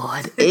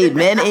Lord.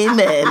 Amen,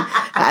 amen.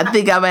 I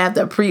think I might have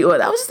to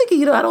pre-order. I was just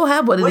thinking, I don't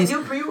have one of these.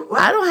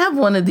 I don't have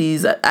one of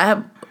these. I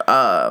have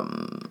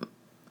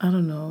I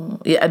don't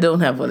know. Yeah, I don't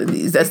have one of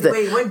these. That's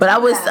but I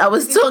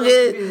was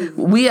talking.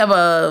 We have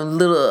a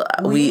little.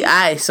 When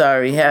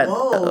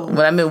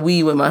I meant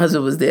when my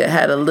husband was there,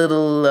 had a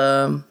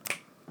little.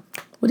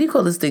 What do you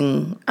call this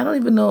thing? I don't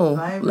even know.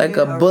 Like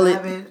a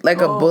bullet. A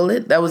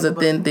bullet. That was a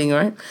thin thing,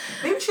 right?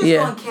 Maybe she's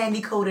on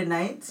Candy Coated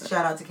Nights.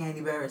 Shout out to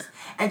Candy Bears.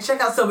 And check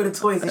out some of the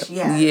toys that she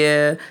has.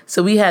 Yeah.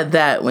 So we had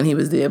that when he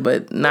was there,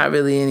 but not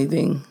really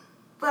anything.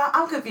 But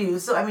I'm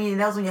confused. So, that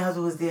was when your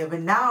husband was there.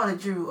 But now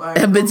that you are...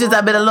 But since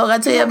I've been along, I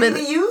tell you, I've been... You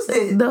haven't even used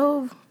it.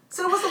 No.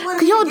 So what's the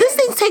point of these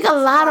things take a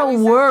lot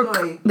of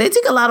work. They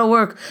take a lot of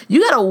work.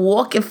 You gotta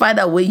walk and find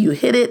out where you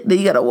hit it. Then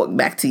you gotta walk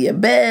back to your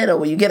bed or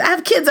where you get. I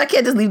have kids. I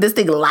can't just leave this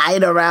thing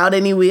lying around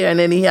anywhere and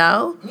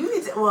anyhow. You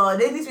need to. Well,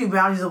 there needs to be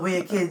boundaries of where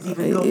your kids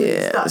even go.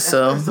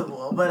 First of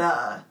all,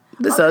 but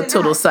this is a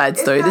total side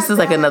story. This is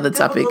like another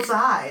topic.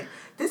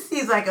 This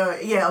seems like a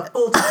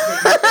full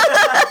topic.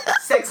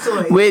 Sex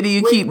toys. Where do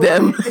you keep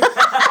them?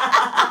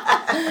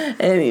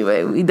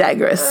 Anyway, we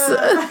digress.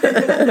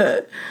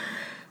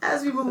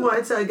 As we move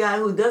on to a guy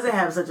who doesn't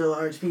have such a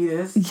large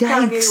penis,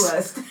 Yikes. Kanye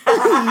West.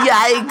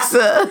 Yikes.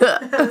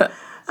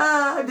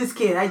 I'm just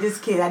kidding.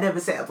 I never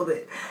sampled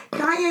it.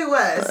 Kanye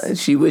West.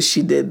 She wished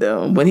she did,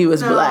 though, when he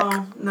was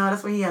black. No,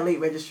 that's when he had late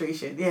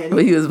registration. Yeah,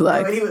 when he was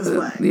black. When he was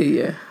black.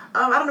 Yeah.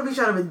 I don't know if he's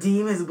trying to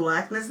redeem his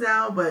blackness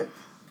now, but...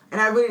 And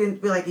I really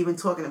didn't feel like even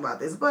talking about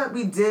this, but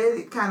we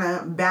did kind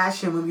of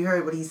bash him when we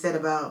heard what he said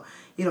about,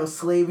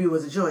 slavery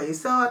was a choice.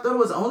 So I thought it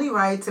was only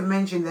right to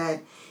mention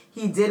that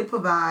he did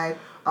provide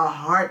a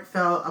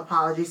heartfelt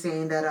apology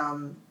saying that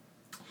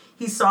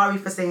he's sorry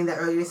for saying that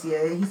earlier this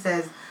year. He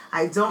says,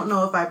 I don't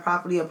know if I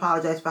properly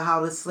apologized for how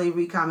the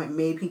slavery comment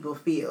made people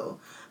feel.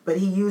 But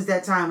he used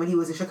that time when he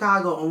was in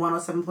Chicago on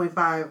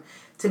 107.5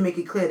 to make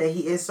it clear that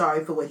he is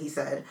sorry for what he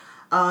said.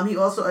 He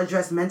also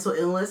addressed mental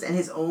illness and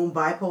his own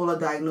bipolar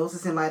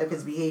diagnosis in light of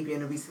his behavior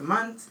in the recent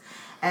months.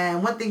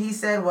 And one thing he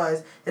said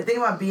was, the thing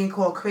about being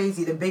called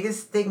crazy, the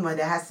biggest stigma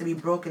that has to be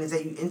broken is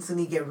that you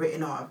instantly get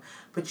written off.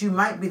 But you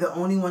might be the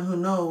only one who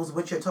knows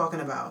what you're talking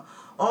about.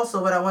 Also,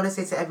 what I want to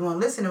say to everyone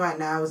listening right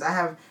now is I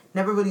have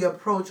never really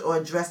approached or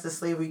addressed the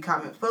slavery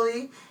comment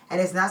fully, and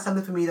it's not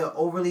something for me to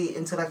overly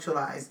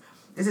intellectualize.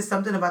 This is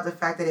something about the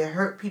fact that it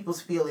hurt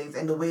people's feelings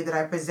and the way that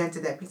I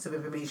presented that piece of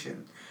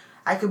information.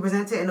 I could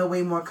present it in a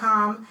way more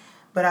calm,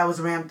 but I was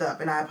ramped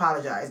up, and I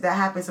apologize. That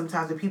happens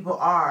sometimes when people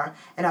are,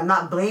 and I'm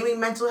not blaming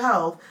mental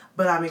health,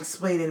 but I'm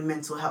explaining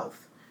mental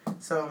health.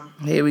 So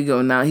here we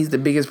go. Now he's the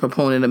biggest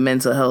proponent of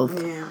mental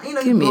health. Yeah,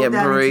 give me a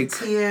break.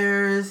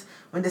 Tears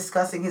when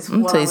discussing his.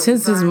 I'm telling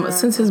you,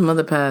 since his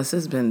mother passed,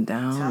 it's been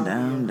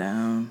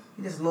down.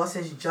 He just lost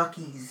his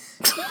jockeys.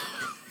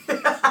 I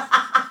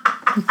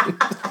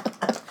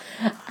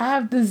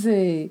have to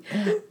say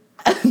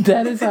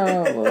that is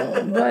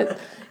horrible, but.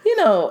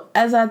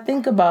 As I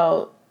think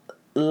about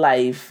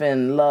life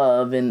and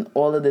love and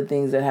all of the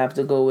things that have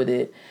to go with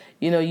it,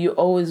 you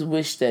always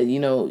wish that,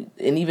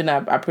 and even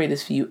I pray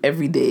this for you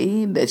every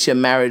day, that your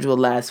marriage will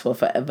last for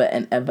forever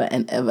and ever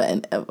and ever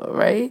and ever,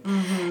 right?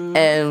 Mm-hmm.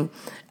 And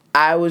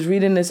I was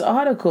reading this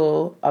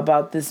article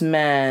about this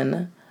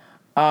man.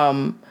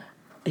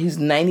 He's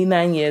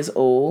 99 years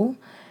old,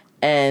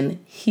 and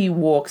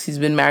he's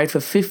been married for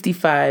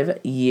 55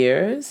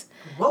 years.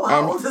 Whoa,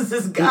 how old is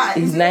this guy?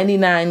 He's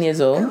 99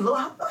 years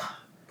old.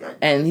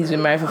 And he's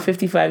been married for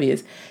 55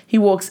 years. He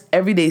walks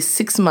every day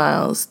 6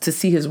 miles to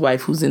see his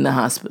wife who's in the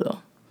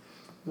hospital.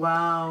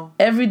 Wow.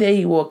 Every day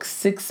he walks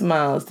 6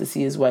 miles to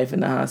see his wife in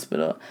the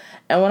hospital.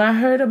 And when I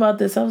heard about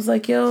this, I was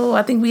like,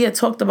 I think we had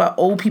talked about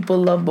old people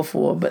love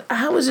before, but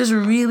I was just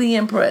really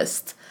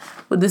impressed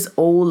with this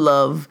old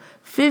love.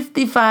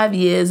 55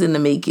 years in the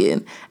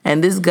making.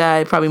 And this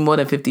guy, probably more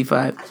than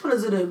 55. I just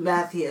want to do the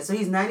math here. So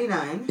he's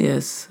 99.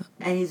 Yes.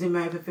 And he's been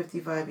married for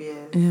 55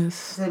 years. Yes.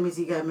 So that means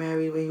he got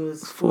married when he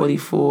was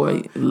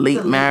 44.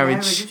 Late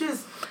marriage.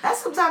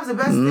 That's sometimes the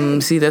best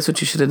thing. See, that's what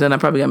you should have done. I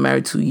probably got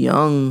married too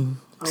young.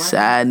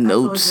 Side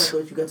notes. I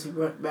thought you got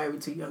too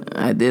married too young.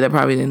 I did. I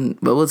probably didn't,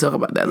 but we'll talk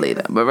about that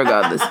later. But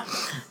regardless.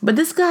 But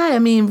this guy, I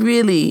mean,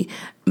 really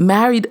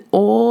married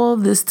all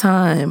this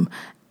time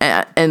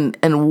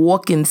and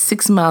walking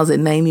 6 miles at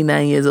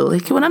 99 years old.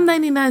 Like, when I'm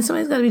 99,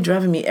 somebody's got to be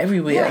driving me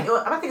everywhere.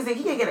 Yeah, I think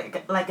he can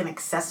get like an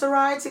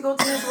accessoride to go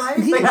to his wife.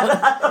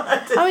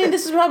 I mean,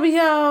 this is probably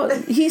how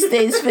he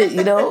stays fit,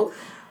 you know?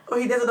 Or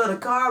he doesn't know the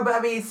car, but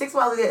I mean, 6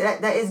 miles,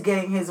 that is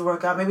getting his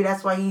workout. Maybe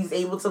that's why he's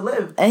able to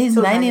live. And he's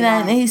 99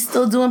 and he's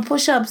still doing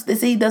push-ups. They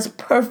say he does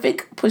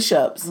perfect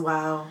push-ups.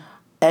 Wow.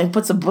 And he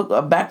puts a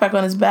backpack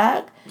on his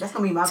back. That's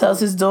going to be my Tells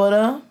his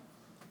daughter,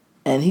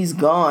 and he's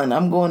gone.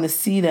 I'm going to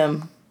see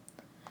them.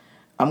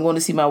 I'm going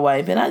to see my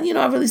wife. And I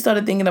really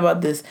started thinking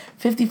about this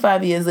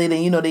 55 years later.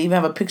 They even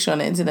have a picture on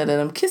the internet of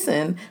them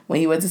kissing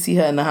when he went to see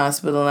her in the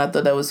hospital. And I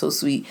thought that was so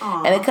sweet.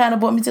 Aww. And it kind of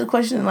brought me to the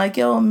question, like,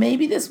 yo,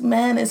 maybe this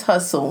man is her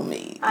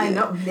soulmate. I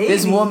know. Maybe.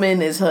 This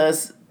woman is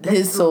his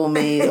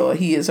soulmate, or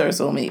he is her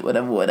soulmate,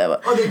 whatever.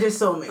 Oh, they're just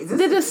soulmates.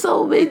 They're just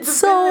soulmates.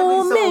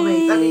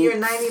 Soulmates. I mean, you're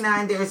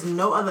 99. There is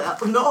no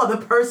other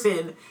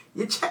person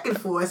you're checking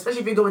for,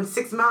 especially if you're going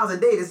 6 miles a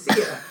day to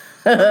see her.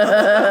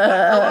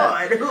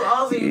 Lord, who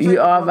else are you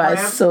are my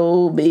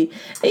soulmate.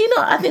 And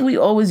I think we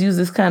always use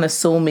this kind of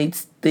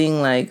soulmates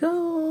thing, like,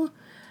 oh,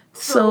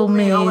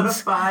 soulmates. I want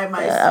to find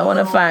my soulmate. I want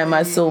to find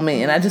my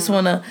soulmate. And I just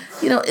want to,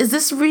 is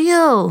this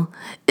real?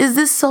 Is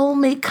this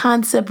soulmate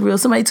concept real?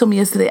 Somebody told me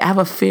yesterday, I have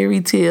a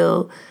fairy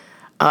tale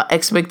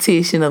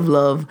expectation of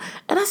love.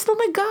 And I said, oh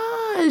my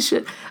gosh,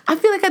 I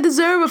feel like I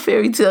deserve a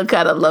fairy tale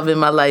kind of love in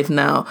my life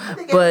now. I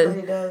think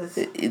everybody does.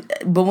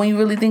 But when you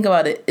really think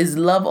about it, is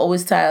love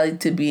always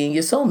tied to being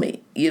your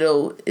soulmate?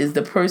 Is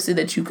the person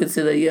that you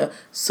consider your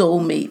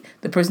soulmate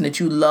the person that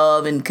you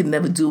love and could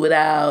never do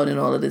without and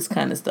all of this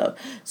kind of stuff?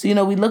 So,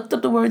 we looked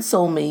up the word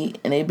soulmate,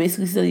 and they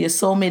basically said your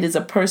soulmate is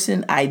a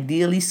person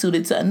ideally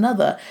suited to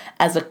another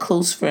as a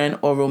close friend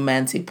or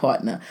romantic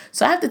partner.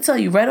 So I have to tell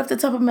you, right off the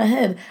top of my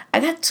head, I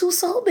got 2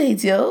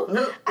 soulmates, yo.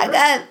 I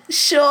got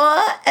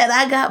Shaw and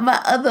I got my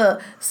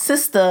other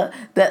sister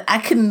that I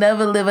can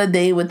never live a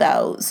day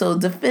without. So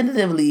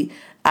definitively,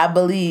 I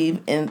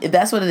believe, and if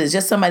that's what it is,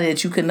 just somebody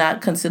that you could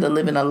not consider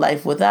living a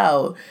life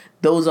without,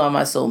 those are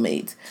my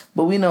soulmates.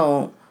 But we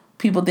know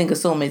people think of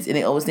soulmates and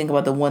they always think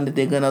about the one that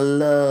they're going to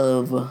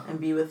love. And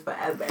be with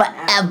forever.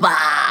 Forever.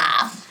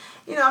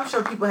 I'm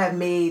sure people have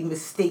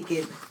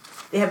mistaken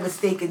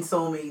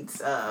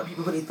soulmates.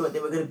 People really thought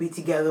they were going to be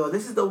together. Or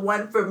this is the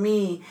one for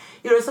me.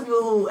 There's some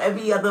people who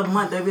every other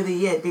month, every other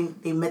year,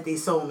 think they met their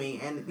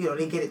soulmate. And,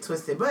 they get it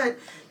twisted. But,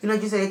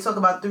 like you said, they talk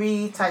about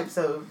 3 types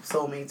of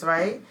soulmates,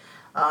 right?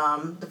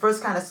 The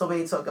first kind of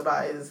soulmate they talk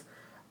about is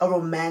a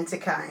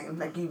romantic kind,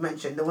 like you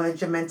mentioned, the one that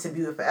you're meant to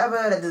be with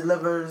forever, that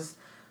delivers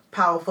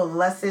powerful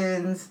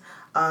lessons,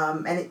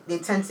 and they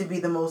tend to be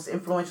the most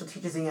influential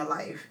teachers in your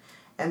life,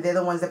 and they're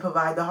the ones that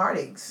provide the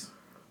heartaches.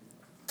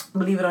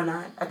 Believe it or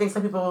not, I think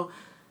some people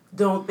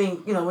don't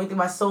think, when you think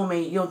about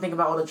soulmate, you don't think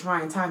about all the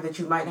trying times that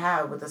you might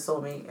have with a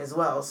soulmate as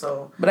well.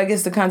 So, but I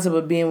guess the concept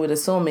of being with a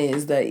soulmate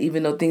is that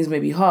even though things may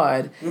be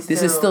hard,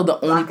 this is still the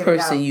only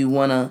person you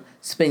want to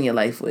spend your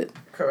life with.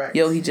 Correct.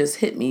 Yo, he just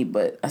hit me,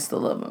 but I still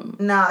love him.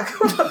 Nah,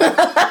 come on. But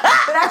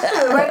that's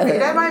true.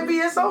 That might be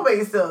a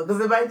soulmate still,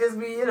 because it might just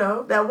be,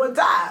 that one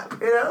time,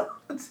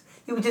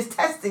 He was just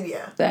testing you.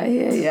 I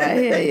hear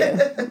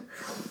you.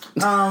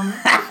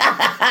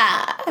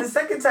 The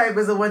second type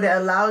is the one that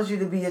allows you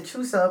to be your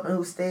true self and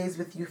who stays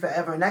with you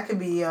forever. And that could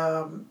be,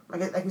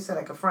 like you said,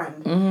 like a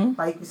friend. Mm-hmm.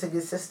 Like you said,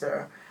 your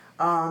sister.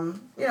 And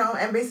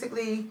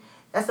basically,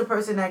 that's the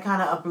person that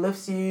kind of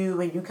uplifts you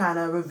when you kind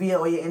of reveal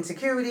all your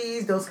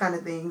insecurities, those kind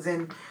of things.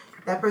 And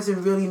that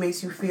person really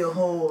makes you feel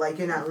whole, like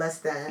you're not less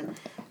than.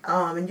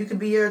 And you can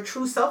be your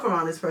true self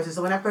around this person.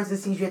 So when that person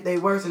sees you at their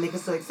worst and they can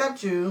still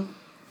accept you,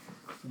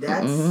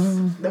 that's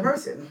the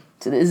person.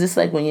 So is this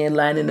like when you're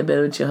lying in the bed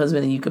with your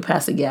husband and you could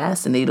pass a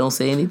gas and they don't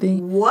say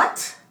anything?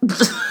 What?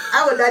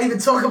 I would not even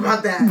talk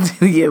about that.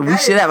 Yeah, we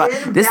should have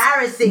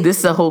embarrassing. This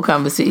is a whole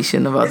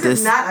conversation about this. This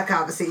is not a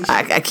conversation.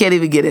 I can't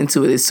even get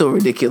into it. It's so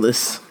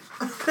ridiculous.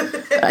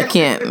 I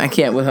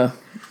can't with her.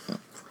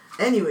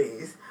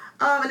 Anyways,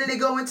 and then they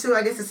go into,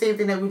 I guess, the same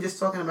thing that we were just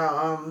talking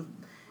about,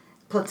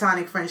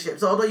 platonic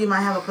friendships. So although you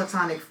might have a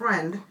platonic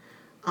friend,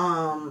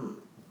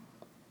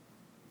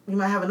 you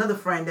might have another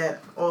friend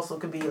that also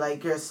could be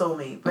like your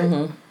soulmate,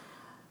 but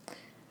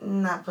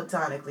not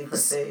platonically per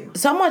se.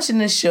 So I'm watching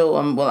this show.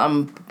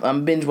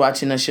 I'm binge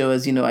watching a show,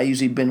 as you know. I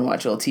usually binge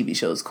watch all TV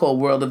shows, called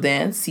World of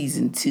Dance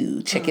Season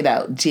 2. Check it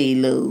out.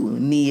 J-Lo,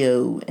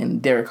 Neo,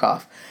 and Derek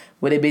Hoff,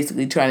 where they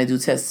basically trying to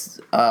test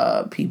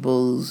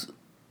people's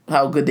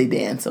how good they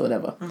dance or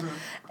whatever. Mm-hmm.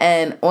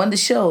 And on the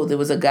show, there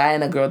was a guy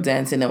and a girl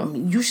dancing. I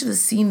mean, you should have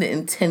seen the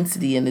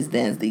intensity in this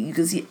dance. You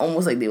could see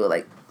almost like they were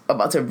like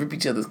about to rip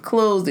each other's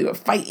clothes. They were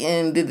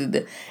fighting.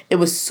 It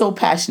was so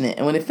passionate.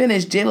 And when it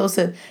finished, J-Lo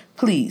said,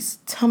 "Please,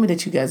 tell me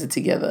that you guys are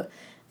together."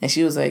 And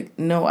she was like,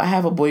 "No, I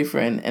have a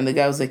boyfriend." And the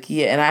guy was like,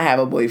 "Yeah, and I have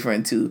a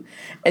boyfriend too."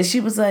 And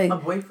she was like... A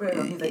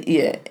boyfriend?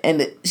 Yeah.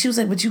 And she was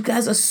like, "But you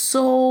guys are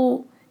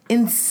so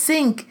in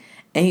sync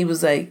And he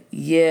was like,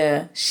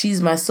 yeah,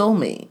 she's my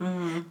soulmate.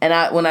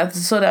 And when I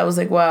saw that, I was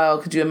like, wow,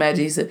 could you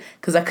imagine? He said,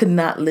 because I could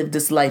not live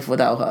this life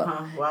without her.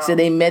 Wow. He said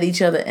they met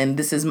each other and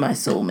this is my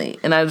soulmate.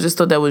 And I just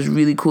thought that was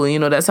really cool. You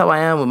know, that's how I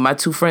am with my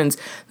two friends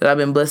that I've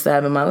been blessed to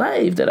have in my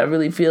life, that I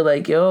really feel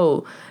like,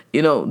 yo,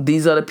 you know,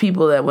 these are the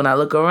people that when I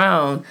look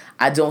around,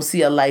 I don't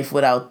see a life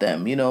without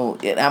them. You know,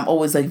 I'm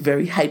always like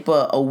very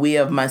hyper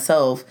aware of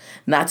myself,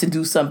 not to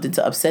do something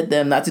to upset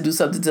them, not to do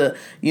something to,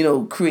 you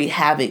know, create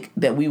havoc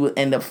that we would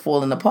end up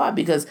falling apart,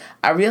 because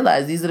I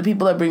realize these are the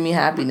people that bring me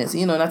happiness.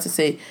 You know, not to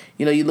say,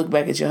 you know, you look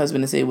back at your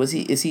husband and say,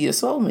 is he your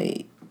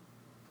soulmate?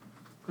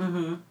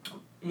 Mm-hmm.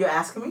 You're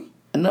asking me?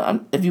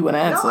 No, if you want to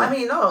answer. No, I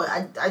mean, no,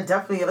 I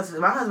definitely, listen,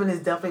 my husband is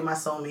definitely my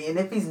soulmate. And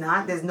if he's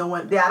not, there's no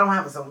one, I don't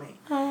have a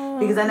soulmate.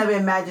 Because I never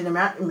imagined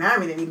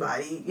marrying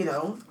anybody, you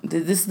know.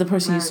 This is the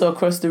person you saw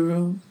across the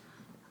room?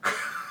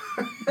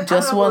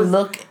 Just one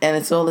look, and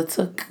it's all it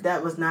took.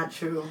 That was not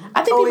true.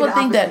 I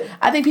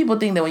think people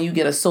think that when you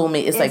get a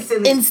soulmate, it's instantly,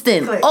 like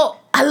instant. Click. Oh,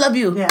 I love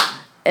you. Yeah.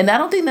 And I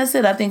don't think that's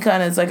it. I think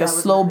kind of it's like a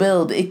slow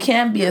build. It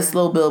can be a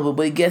slow build,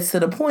 but it gets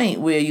to the point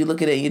where you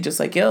look at it and you're just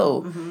like,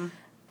 yo,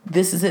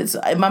 this is it.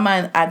 So in my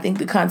mind, I think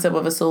the concept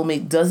of a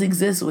soulmate does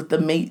exist with the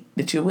mate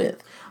that you're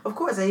with. Of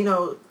course, and you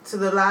know, to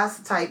the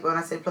last type, when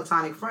I say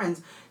platonic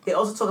friends, they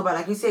also talk about,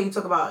 like you say, you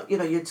talk about, you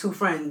know, your two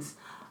friends,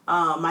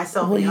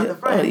 myself and the other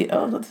friend.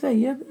 Oh, let's say,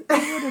 yeah.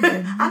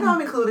 I know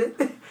I'm included.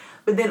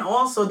 But then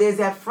also there's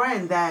that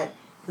friend that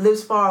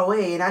lives far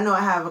away, and I know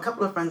I have a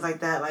couple of friends like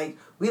that. Like,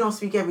 we don't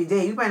speak every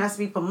day. We might not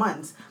speak for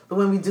months, but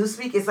when we do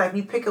speak, it's like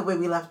we pick up where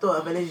we left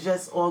off, and it's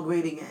just all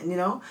great again, you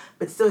know?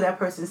 But still, that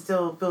person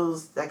still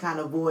fills that kind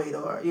of void,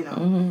 or, you know,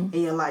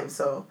 in your life.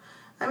 So,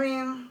 I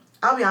mean,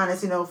 I'll be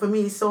honest, you know, for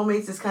me,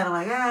 soulmates is kind of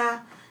like,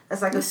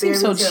 that's like a fairy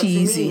tale. So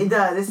cheesy. To me, it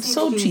does. It seems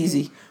so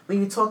cheesy when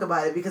you talk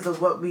about it, because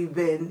of what we've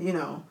been, you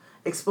know,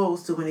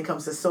 exposed to when it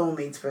comes to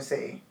soulmates per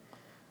se.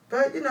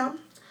 But, you know.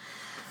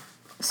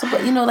 So,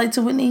 but, you know, like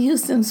to Whitney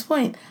Houston's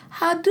point,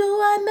 how do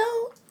I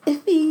know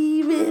if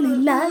he really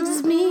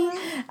loves me?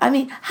 I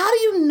mean, how do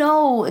you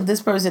know if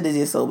this person is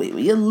your soulmate?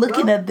 When you're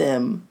looking at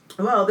them.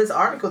 Well, this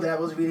article that I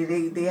was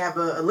reading, they have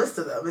a list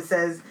of them. It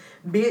says,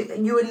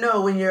 you would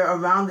know when you're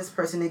around this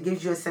person, it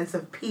gives you a sense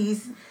of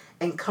peace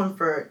and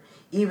comfort,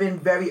 even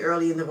very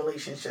early in the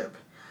relationship.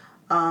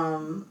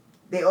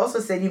 They also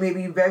said you may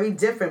be very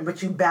different,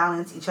 but you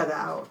balance each other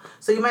out.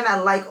 So you might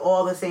not like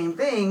all the same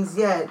things,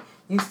 yet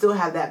you still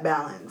have that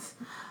balance.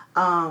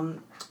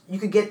 You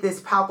could get this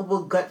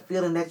palpable gut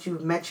feeling that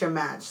you've met your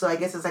match. So I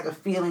guess it's like a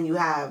feeling you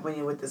have when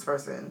you're with this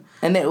person.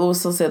 And they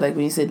also said, like,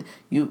 when you said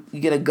you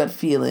get a gut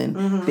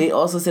feeling, they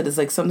also said it's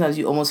like sometimes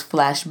you almost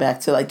flash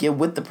back to, like, you're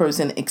with the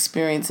person,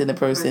 experiencing the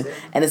person,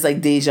 and it's like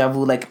deja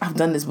vu. Like, I've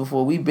done this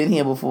before. We've been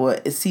here before.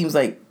 It seems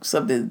like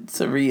something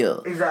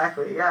surreal.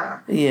 Exactly, yeah.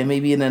 Yeah,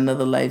 maybe in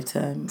another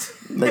lifetime.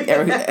 Like,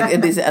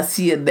 they say, I'll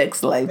see you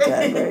next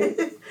lifetime, right?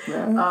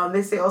 Yeah.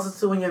 They say also,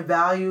 too, when your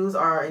values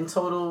are in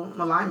total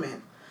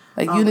alignment.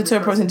 Like, you and the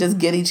third person just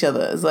get each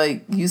other. It's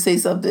like, you say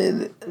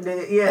something,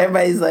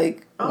 everybody's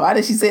like, why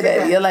did she say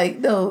that? You're like,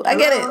 no, I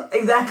get it.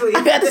 Exactly. I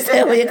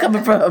understand where you're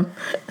coming from.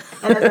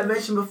 And as I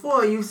mentioned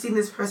before, you've seen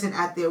this person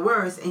at their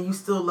worst, and you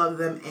still love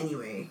them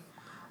anyway.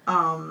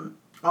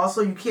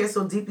 Also, you care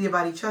so deeply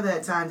about each other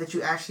at times that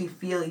you actually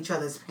feel each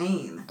other's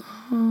pain.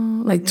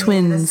 Like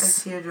twins.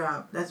 That's like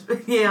teardrop. That's,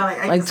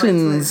 like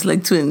twins.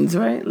 Like twins,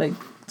 right? Like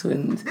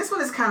twins. This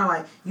one is kind of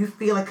like, you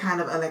feel a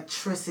kind of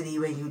electricity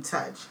when you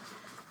touch.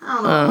 I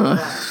don't know about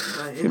that.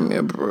 But, give me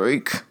a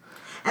break.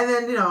 And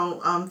then, you know,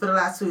 for the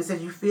last two, it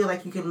says you feel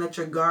like you can let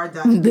your guard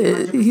down.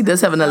 He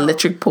does have an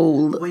electric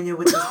pole. When you're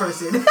with this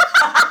person.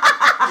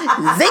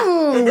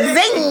 Zing!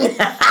 Zing!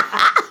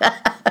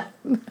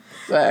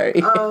 Sorry.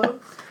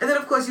 And then,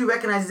 of course, you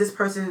recognize this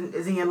person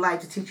is in your life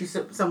to teach you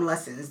some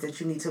lessons that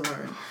you need to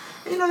learn.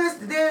 And, you know,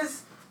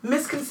 there's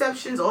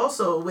misconceptions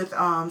also with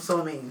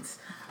soulmates.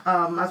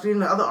 I was reading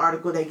the other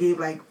article that gave,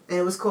 like, and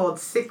it was called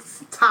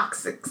 6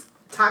 toxic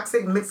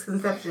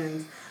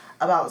misconceptions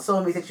about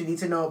soulmates that you need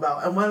to know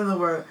about. And one of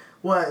them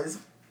was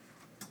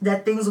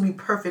that things will be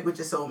perfect with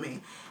your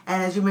soulmate.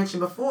 And as you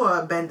mentioned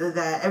before, Benda,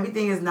 that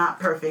everything is not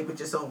perfect with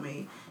your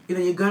soulmate. You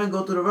know, you're going to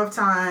go through the rough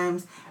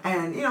times,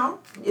 and, you know,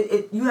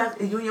 you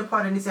and your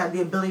partner need to have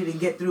the ability to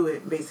get through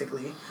it,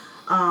 basically.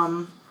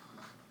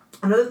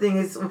 Another thing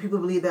is when people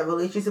believe that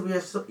relationship with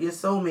your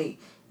soulmate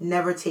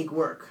never take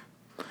work.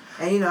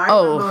 And, you know, I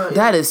remember,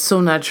 that is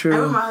so not true. I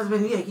remember my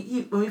husband,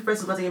 he when we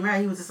first was about to get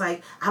married, he was just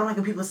like, I don't like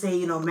when people say,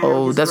 you know,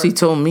 marriage is that's work. what he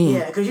told me.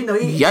 Yeah, because, you know,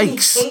 he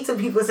hates when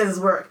people say it's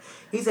work.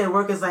 He said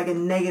work is like a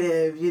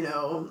negative, you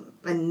know,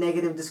 a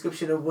negative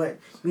description of what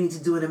you need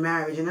to do in a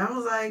marriage. And I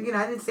was like, you know,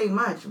 I didn't say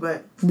much,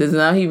 but... Does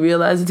now he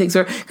realize it takes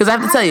work? Because I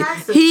have to tell you,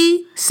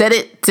 he said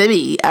it to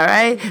me, all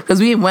right?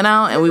 Because we went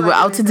out and we were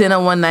out to dinner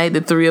one night,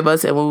 the three of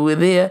us, and when we were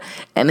there,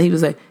 and he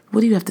was like,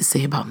 what do you have to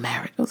say about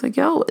marriage? I was like,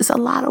 yo, it's a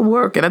lot of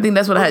work. And I think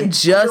that's what I had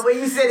just...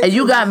 And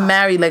you got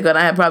married like when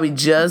I had probably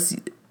just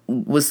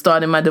was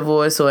starting my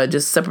divorce, or I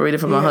just separated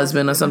from my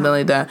husband or something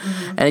like that,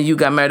 and you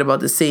got married about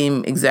the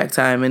same exact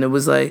time, and it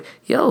was like,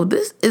 yo,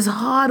 this is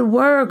hard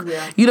work.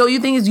 Yeah. You know, you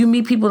think is you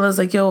meet people and it's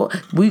like, yo,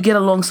 we get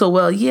along so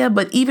well. Yeah,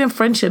 but even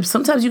friendships,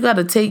 sometimes you got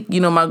to take, you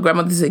know, my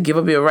grandmother said, give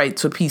up your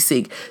rights for peace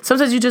sake.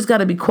 Sometimes you just got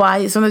to be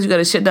quiet. Sometimes you got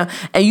to shut down,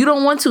 and you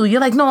don't want to.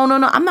 You're like, no,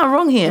 I'm not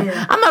wrong here.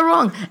 Yeah. I'm not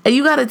wrong. And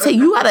you got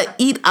to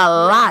eat a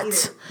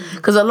lot.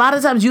 Because a lot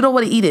of times you don't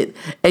want to eat it.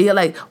 And you're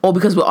like, oh,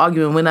 because we're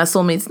arguing, we're not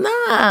soulmates.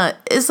 Nah,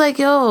 it's like,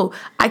 yo,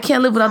 I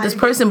can't live without this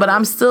person, but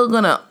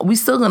we're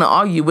still gonna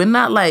argue. We're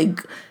not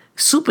like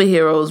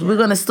superheroes. We're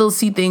gonna still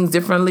see things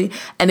differently.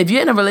 And if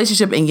you're in a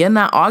relationship and you're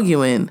not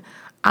arguing,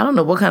 I don't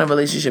know what kind of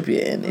relationship you're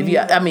in. If you,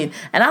 I mean,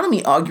 and I don't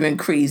mean arguing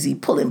crazy,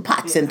 pulling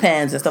pots and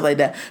pans and stuff like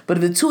that. But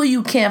if the two of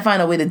you can't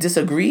find a way to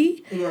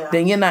disagree,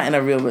 then you're not in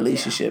a real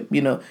relationship.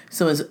 You know,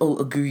 someone's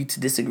agree to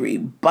disagree,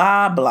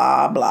 blah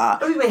blah blah.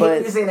 Hate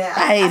when you say that.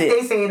 I hate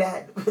it. They say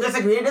that.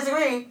 Disagree to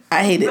disagree.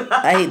 I hate it.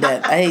 I hate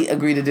that. I hate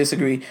agree to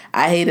disagree.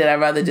 I hate it. I'd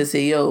rather just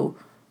say, yo,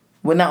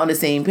 we're not on the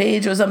same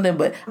page or something,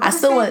 but I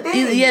still want.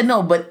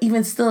 But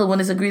even still, when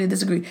it's agree to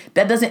disagree,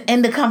 that doesn't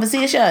end the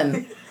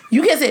conversation.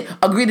 You can't say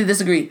agree to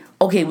disagree.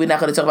 Okay, we're not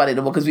going to talk about it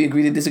anymore because we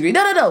agree to disagree.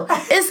 No.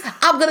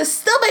 I'm going to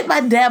still make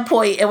my damn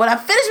point, and when I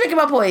finish making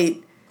my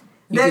point,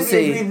 you can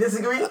say agree to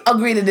disagree.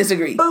 Agree to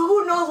disagree. But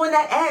who knows when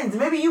that ends?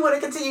 Maybe you would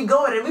have continued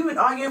going, and we've been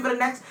arguing for the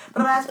last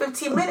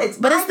 15 minutes.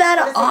 But it's not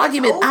an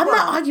argument. I'm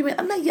not arguing.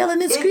 I'm not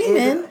yelling and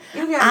screaming.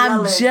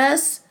 I'm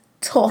just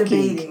talking,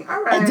 debating.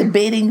 All right. And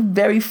debating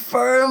very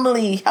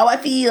firmly how I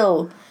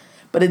feel.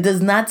 But it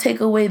does not take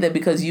away that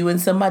because you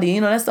and somebody,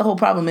 you know, that's the whole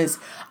problem is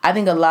I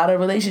think a lot of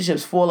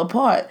relationships fall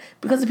apart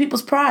because of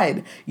people's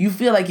pride. You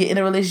feel like you're in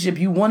a relationship,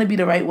 you want to be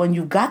the right one,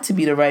 you've got to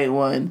be the right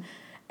one.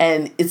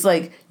 And it's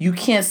like you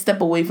can't step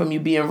away from you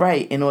being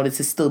right in order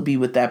to still be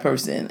with that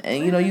person.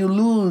 And, you know, you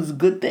lose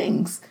good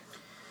things.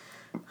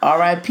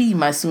 R.I.P.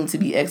 my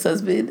soon-to-be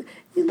ex-husband.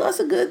 He lost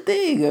a good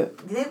thing.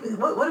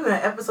 What have been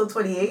episode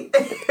 28?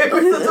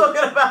 We're still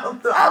talking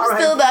about the I'm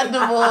still not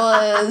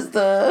divorced.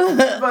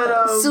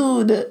 But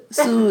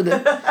soon.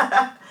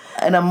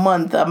 In a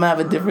month, I'm going to have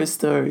a different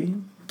story.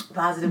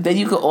 Positive. Then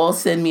you could all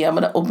send me, I'm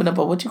going to open up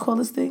what you call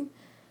this thing?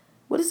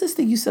 What is this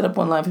thing you set up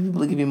online for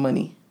people to give you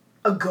money?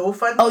 A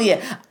GoFundMe? Oh,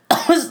 yeah. A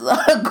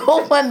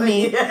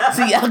GoFundMe.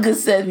 So y'all could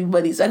send me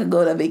money so I could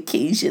go on a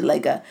vacation,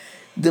 like a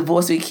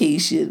divorce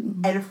vacation.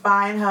 And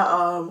find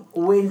her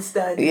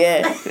Winston.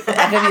 Yeah.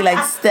 I can be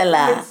like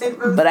Stella.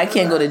 But I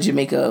can't go to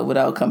Jamaica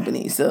without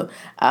company. So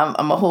I'm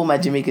going to hold my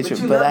Jamaica trip.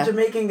 But you love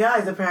Jamaican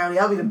guys, apparently.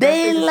 I'll be the best.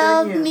 They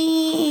love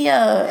me.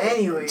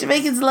 Anyway.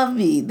 Jamaicans love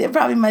me. They're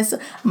probably my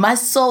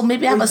soul.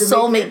 Maybe I have a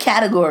soulmate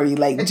category,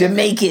 like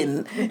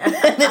Jamaican.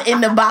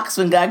 In the box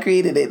when God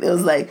created it. It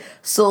was like,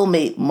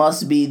 soulmate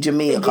must be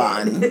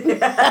Jamaican.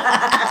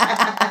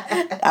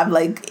 I'm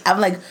like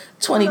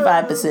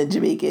 25%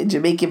 Jamaican.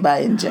 Jamaican by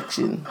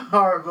injection.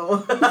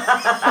 Horrible.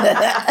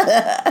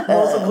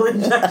 Multiple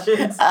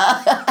injections.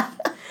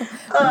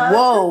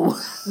 Whoa.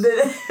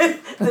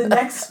 The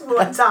next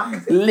one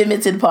topic.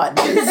 Limited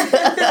partners.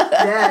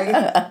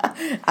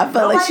 I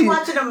felt like she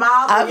watching the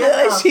miles. I feel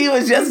like she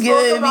was just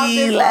giving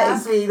me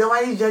like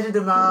nobody's judging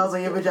the miles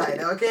on your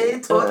vagina. Okay,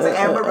 talk to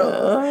Amber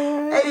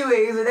Rose.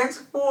 Anyways, the next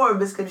 4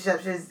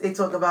 misconceptions they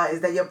talk about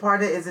is that your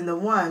partner isn't the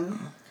one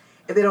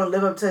if they don't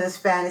live up to this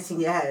fantasy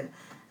in your head.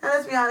 And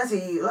let's be honest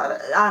with you, a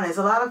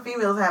lot of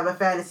females have a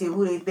fantasy of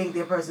who they think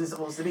their person is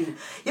supposed to be.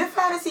 Your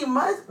fantasy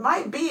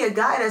might be a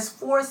guy that's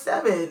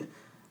 4'7"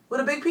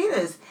 with a big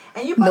penis.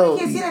 And you probably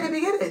can't see that in the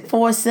beginning.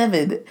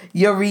 4'7".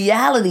 Your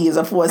reality is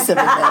a 4'7"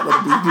 man with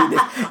a big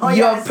penis.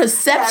 Your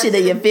perception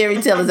of your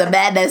fairy tale is a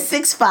man that's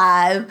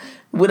 6'5"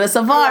 with a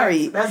safari.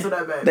 Yes, that's what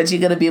I meant. That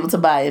you're going to be able to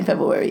buy in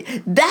February.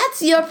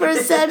 That's your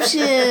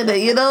perception.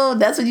 You know,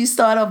 that's what you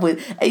start off with.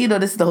 And you know,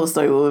 this is the whole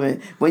story with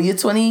women. When you're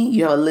 20,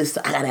 you have a list.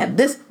 I got to have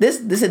this,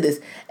 and this.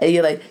 And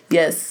you're like,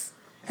 yes,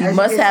 he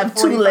must have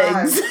 2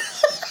 legs.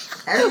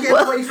 As you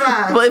get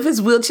 45. But if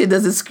his wheelchair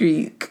doesn't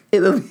squeak,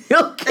 it'll be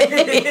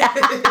okay.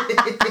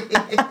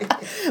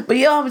 But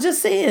yo, I was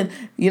just saying,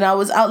 you know, I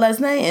was out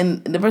last night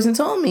and the person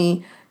told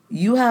me,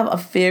 you have a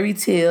fairy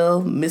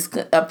tale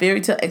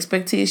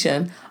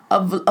expectation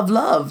of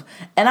love.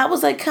 And I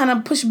was like kind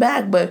of pushed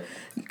back, but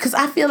because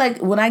I feel like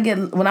when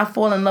I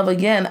fall in love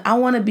again, I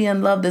want to be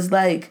in love that's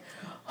like,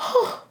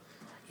 oh,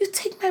 you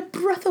take my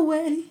breath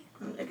away.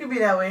 It could be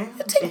that way.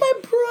 You take my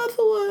breath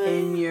away.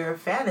 In your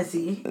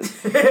fantasy.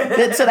 So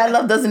that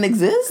love doesn't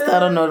exist? I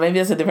don't know. Maybe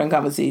that's a different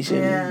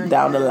conversation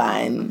down the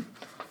line.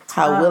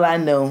 How will I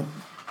know?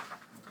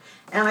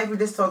 And like we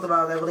just talked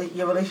about, that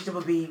your relationship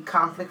will be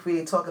conflict-free.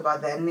 They talk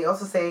about that. And they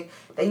also say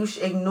that you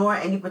should ignore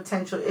any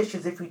potential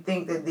issues if you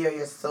think that they're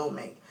your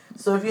soulmate.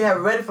 So if you have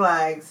red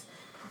flags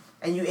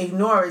and you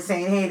ignore it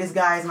saying, hey, this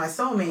guy is my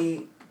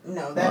soulmate,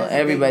 no.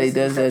 Everybody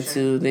does that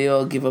too. They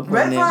all give up on it.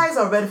 Red flags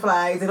are red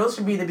flags, and those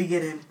should be the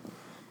beginning.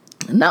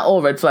 Not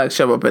all red flags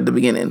show up at the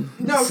beginning.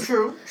 No,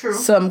 true.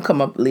 Some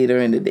come up later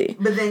in the day.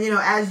 But then,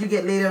 as you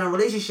get later in a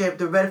relationship,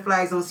 the red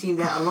flags don't seem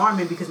that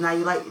alarming because now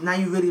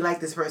you really like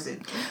this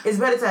person. It's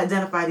better to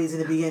identify these in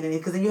the beginning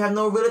because then you have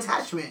no real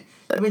attachment.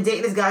 You've been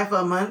dating this guy for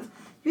a month.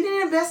 You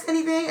didn't invest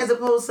anything, as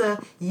opposed to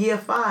year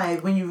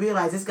 5 when you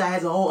realize this guy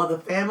has a whole other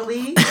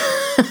family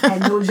and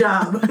no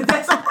job.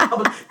 That's a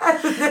problem.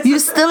 You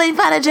still ain't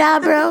found a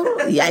job, bro?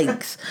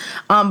 Yikes.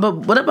 But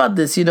what about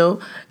this?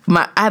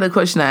 I had a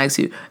question I asked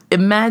you.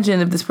 Imagine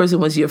if this person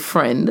was your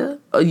friend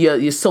or your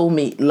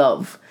soulmate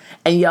love,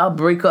 and y'all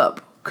break up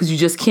because you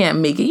just can't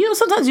make it.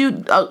 Sometimes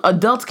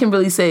adults can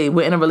really say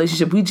we're in a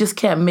relationship. We just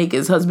can't make it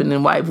as husband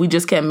and wife. We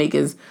just can't make it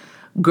as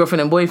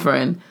girlfriend and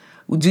boyfriend.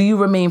 Do you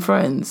remain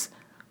friends?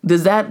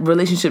 Does that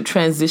relationship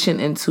transition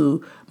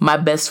into my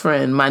best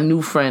friend, my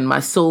new friend, my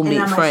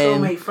soulmate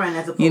friend? My soulmate friend,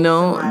 as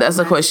opposed to that's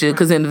the question.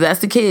 Because then, if that's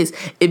the case,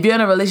 if you're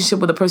in a relationship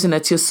with a person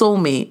that's your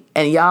soulmate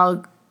and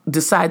y'all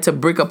decide to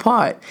break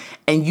apart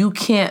and you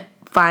can't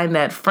find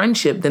that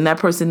friendship, then that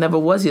person never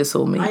was your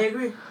soulmate. I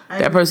agree.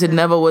 That person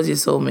never was your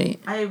soulmate.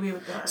 I agree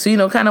with that.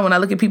 So, kind of when I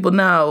look at people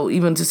now,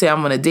 even to say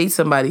I'm going to date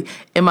somebody,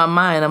 in my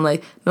mind, I'm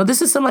like, no,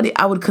 this is somebody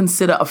I would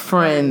consider a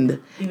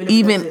friend,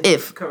 even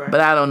if, correct. But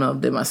I don't know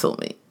if they're my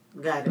soulmate.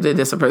 Got it. They're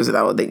just a person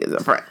I would think is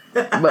a friend.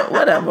 But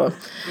whatever.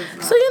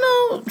 So,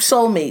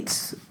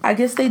 soulmates, I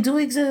guess they do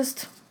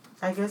exist.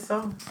 I guess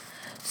so.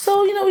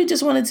 So, we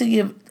just wanted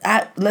to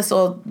let's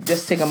all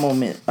just take a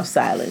moment of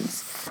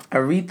silence.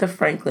 Aretha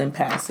Franklin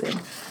passing.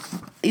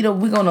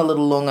 We're going a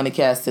little long on the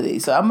cast today,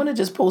 so I'm going to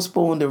just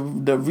postpone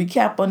the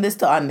recap on this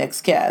to our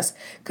next cast.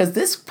 Because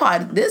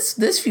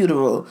this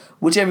funeral,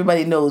 which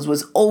everybody knows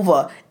was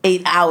over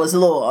 8 hours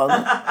long,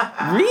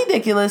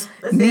 ridiculous,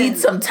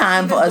 needs some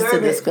time for us to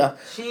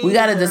discuss. We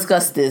got to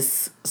discuss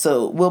this,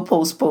 so we'll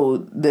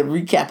postpone the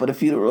recap of the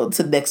funeral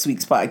to next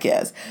week's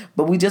podcast.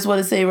 But we just want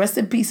to say rest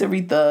in peace,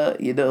 Aretha,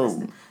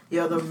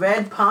 the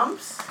red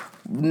pumps.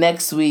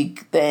 Next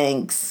week,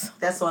 thanks.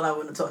 That's all I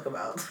want to talk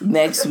about.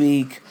 Next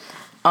week.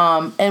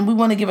 And we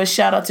want to give a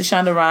shout out to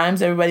Shonda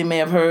Rhimes. Everybody may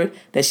have heard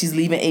that she's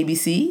leaving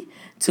ABC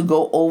to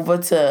go over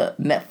to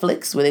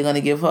Netflix, where they're going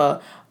to give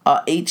her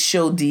a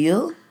 8-show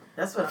deal.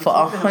 That's what I'm for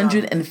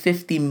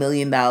 $150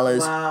 million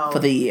for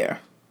the year.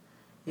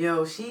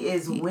 Yo, she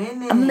is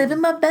winning. I'm living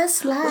my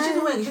best life.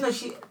 But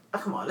she's winning.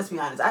 Come on, let's be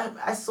honest.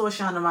 I saw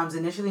Shonda Rhimes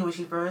initially when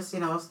she first,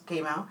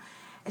 came out,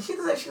 and she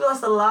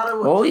lost a lot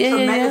of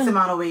tremendous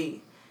amount of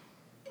weight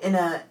in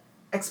a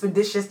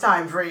expeditious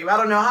time frame. I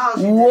don't know how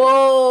she did.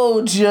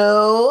 Whoa,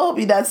 Joe. I hope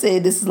you're not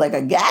saying this is like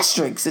a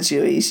gastric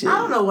situation. I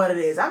don't know what it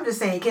is. I'm just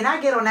saying, can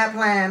I get on that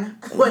plan?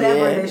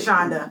 Whatever it is,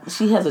 Shonda.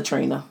 She has a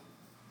trainer.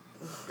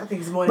 I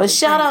think it's more than But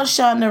shout out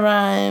Shonda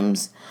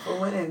Rhimes. For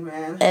winning,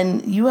 man.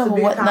 And you have a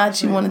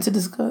whatnot you wanted to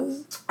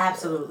discuss?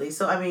 Absolutely.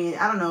 So, I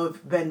don't know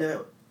if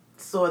Benda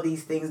saw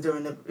these things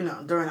during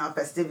our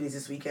festivities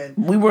this weekend.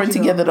 We weren't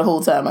together the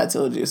whole time, I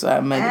told you, so I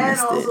might have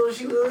missed it. And also,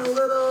 she was a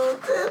little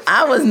tipsy.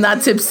 I was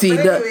not tipsy.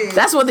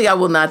 That's one thing I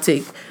will not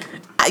take.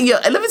 Let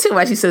me tell you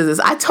why she says this.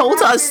 I told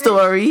her a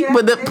story,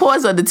 but the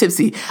pause on the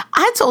tipsy.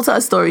 I told her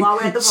a story. While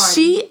we're at the party.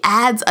 She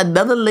adds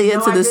another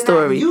layer to the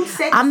story.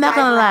 I'm not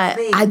going to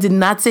lie. I did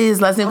not say his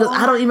last name because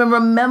I don't even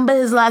remember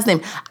his last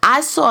name.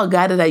 I saw a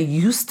guy that I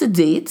used to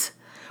date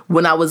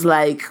when I was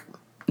like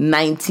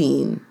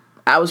 19.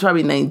 I was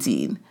probably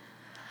 19.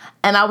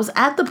 And I was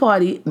at the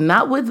party,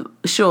 not with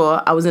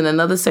Shaw. I was in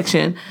another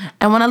section.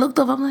 And when I looked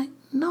up, I'm like,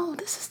 no,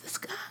 this is this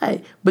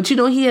guy. But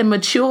he had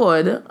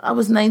matured. I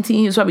was 19.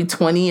 He was probably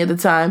 20 at the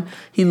time.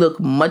 He looked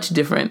much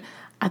different.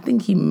 I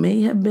think he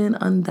may have been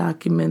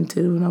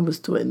undocumented when I was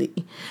 20.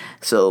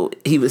 So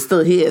he was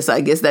still here. So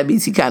I guess that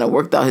means he kind of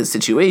worked out his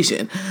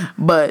situation.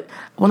 But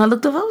when I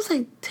looked up, I was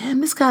like, damn,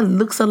 this guy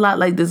looks a lot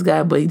like this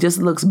guy, but he just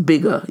looks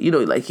bigger.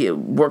 Like he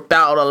worked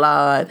out a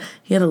lot.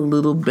 He had a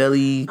little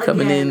belly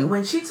coming in.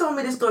 When she told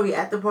me the story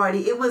at the party,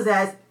 it was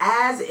as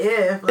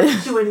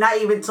if she would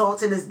not even talk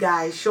to this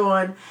guy,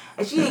 Sean.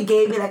 And she had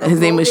gave me his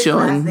name was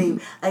Sean.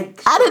 Name. I did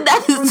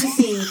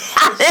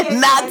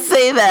not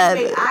say that.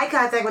 She made eye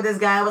contact with this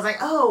guy. I was like,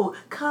 oh,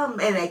 come.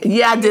 And I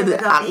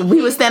did.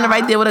 We were standing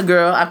right there with a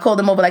girl. I called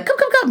him over like,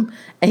 come.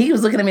 And he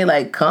was looking at me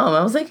like, come.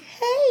 I was like,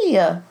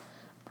 hey,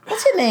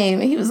 what's your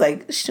name? And he was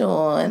like,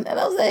 Sean. And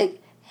I was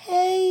like,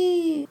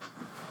 hey,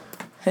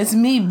 it's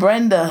me,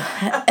 Brenda.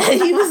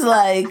 And he was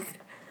like,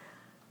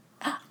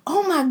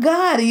 oh my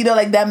God.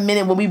 Like that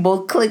minute when we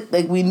both clicked,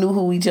 like we knew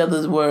who each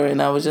other's were.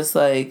 And I was just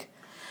like,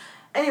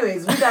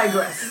 anyways, we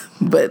digress.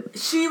 But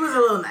she was a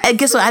little nice. And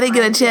guess what? I didn't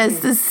get a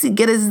chance to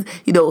get his,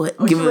 give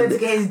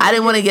him. I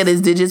didn't want to get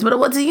his digits, but I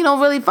wanted to,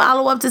 really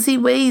follow up to see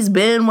where he's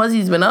been, what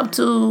he's been up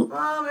to.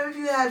 Well, maybe if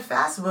you had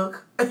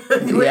Fastbook.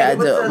 Yeah, I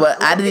do.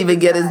 But I didn't even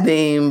get his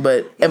name.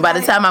 And by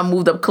the time I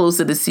moved up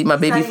closer to see my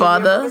baby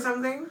father.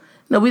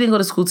 No, we didn't go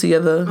to school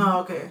together.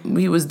 Oh, okay.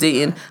 He was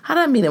dating. How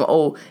did I meet him?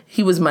 Oh,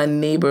 he was my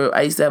neighbor.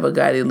 I used to have a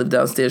guy that lived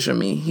downstairs from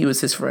me. He was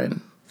his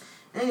friend.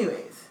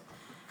 Anyways,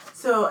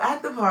 so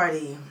at the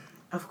party,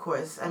 of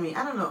course, I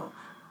don't know.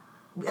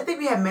 I think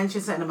we had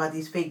mentioned something about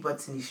these fake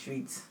butts in these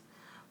streets.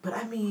 But,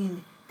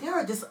 there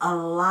are just a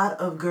lot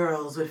of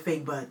girls with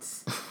fake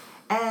butts.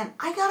 And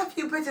I got a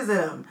few pictures of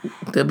them.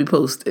 They'll be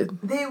posted.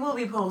 They will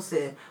be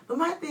posted. But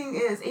my thing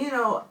is, I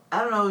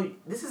don't know,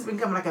 this has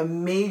become like a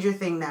major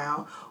thing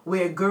now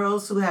where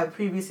girls who have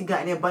previously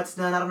gotten their butts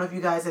done, I don't know if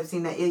you guys have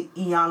seen that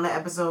Iyanla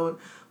episode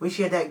where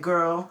she had that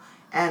girl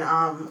and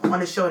on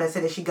the show that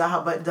said that she got her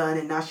butt done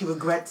and now she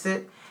regrets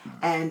it.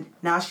 And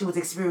now she was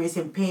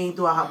experiencing pain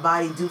throughout her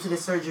body due to the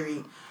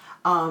surgery.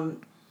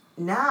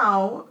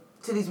 Now,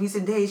 to these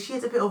recent days, she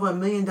had to pay over $1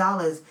 million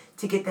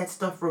to get that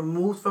stuff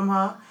removed from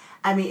her.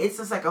 I mean, it's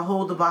just like a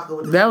whole debacle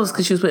with this. That was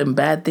because she was putting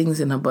bad things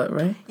in her butt,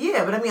 right?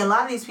 Yeah, but I mean, a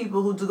lot of these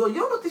people who do go, you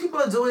don't know what these people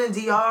are doing in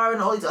DR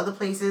and all these other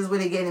places where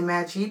they're getting it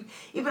mad cheap.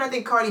 Even I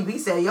think Cardi B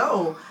said,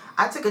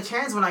 I took a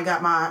chance when I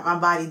got my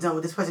body done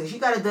with this person. She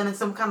got it done in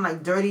some kind of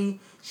like dirty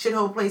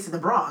shithole place in the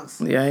Bronx.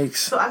 Yikes.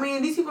 So, I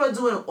mean, these people are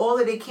doing all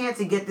that they can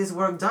to get this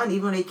work done,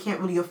 even though they can't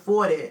really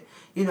afford it.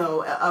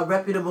 A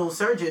reputable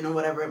surgeon or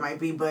whatever it might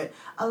be. But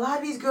a lot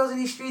of these girls in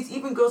these streets,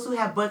 even girls who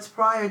have butts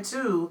prior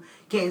to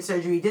getting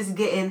surgery, just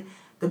getting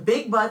the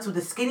big butts with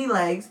the skinny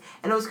legs.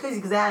 And it was crazy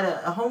because I had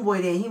a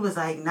homeboy there and he was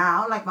like, nah,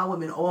 I don't like my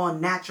women all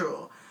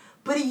natural.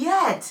 But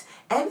yet,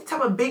 every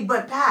time a big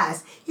butt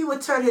passed, he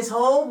would turn his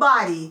whole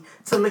body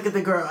to look at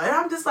the girl. And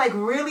I'm just like,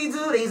 really,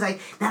 dude? And he's like,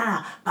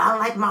 nah, but I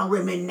like my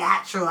women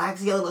natural. I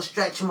see a little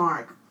stretch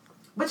mark.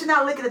 But you're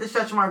not looking at the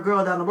stretch mark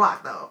girl down the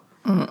block, though.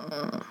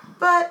 Mm-mm.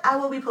 But I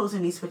will be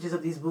posting these pictures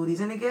of these booties.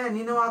 And again,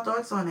 you know our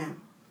thoughts on it.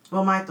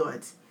 Well, my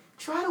thoughts.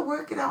 Try to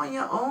work it out on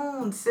your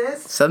own,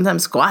 sis.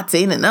 Sometimes squats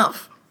ain't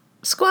enough.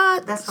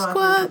 Squat. That's what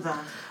squat. I feel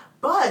sometimes.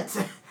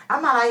 But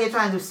I'm not out here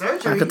trying to do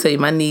surgery. I can tell you,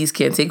 my knees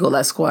can't take all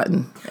that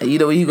squatting.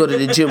 And when you go to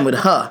the gym with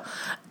her,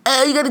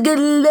 you gotta get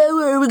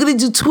lower. We're gonna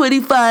do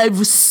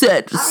 25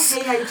 sets. I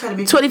hate how you try to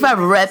be 25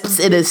 reps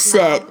in a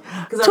set.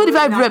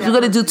 25 reps. We're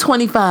gonna do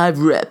 25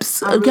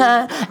 reps.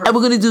 Okay? And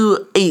we're gonna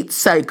do 8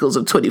 cycles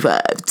of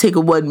 25. Take a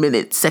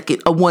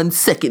 1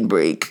 second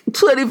break.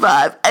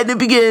 25. And it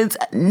begins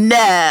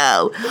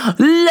now.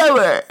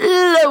 Lower.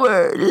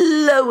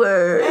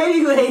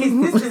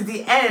 Anyways, this is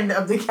the end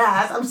of the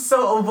cast. I'm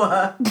so over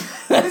her.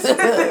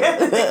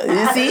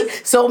 You see?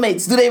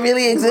 Soulmates. Do they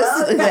really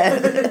exist?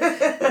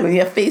 When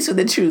you're faced with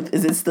the truth,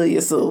 is it still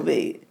your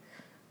soulmate?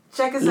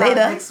 Check us out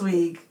next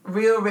week.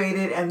 Real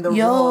Rated and the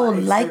Raw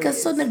Experience. Like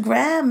us on the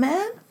gram,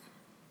 man.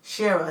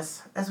 Share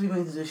us. That's what we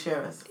need to do.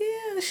 Share us.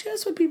 Yeah, share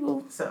us with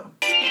people. So,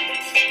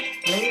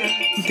 later.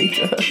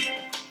 Later.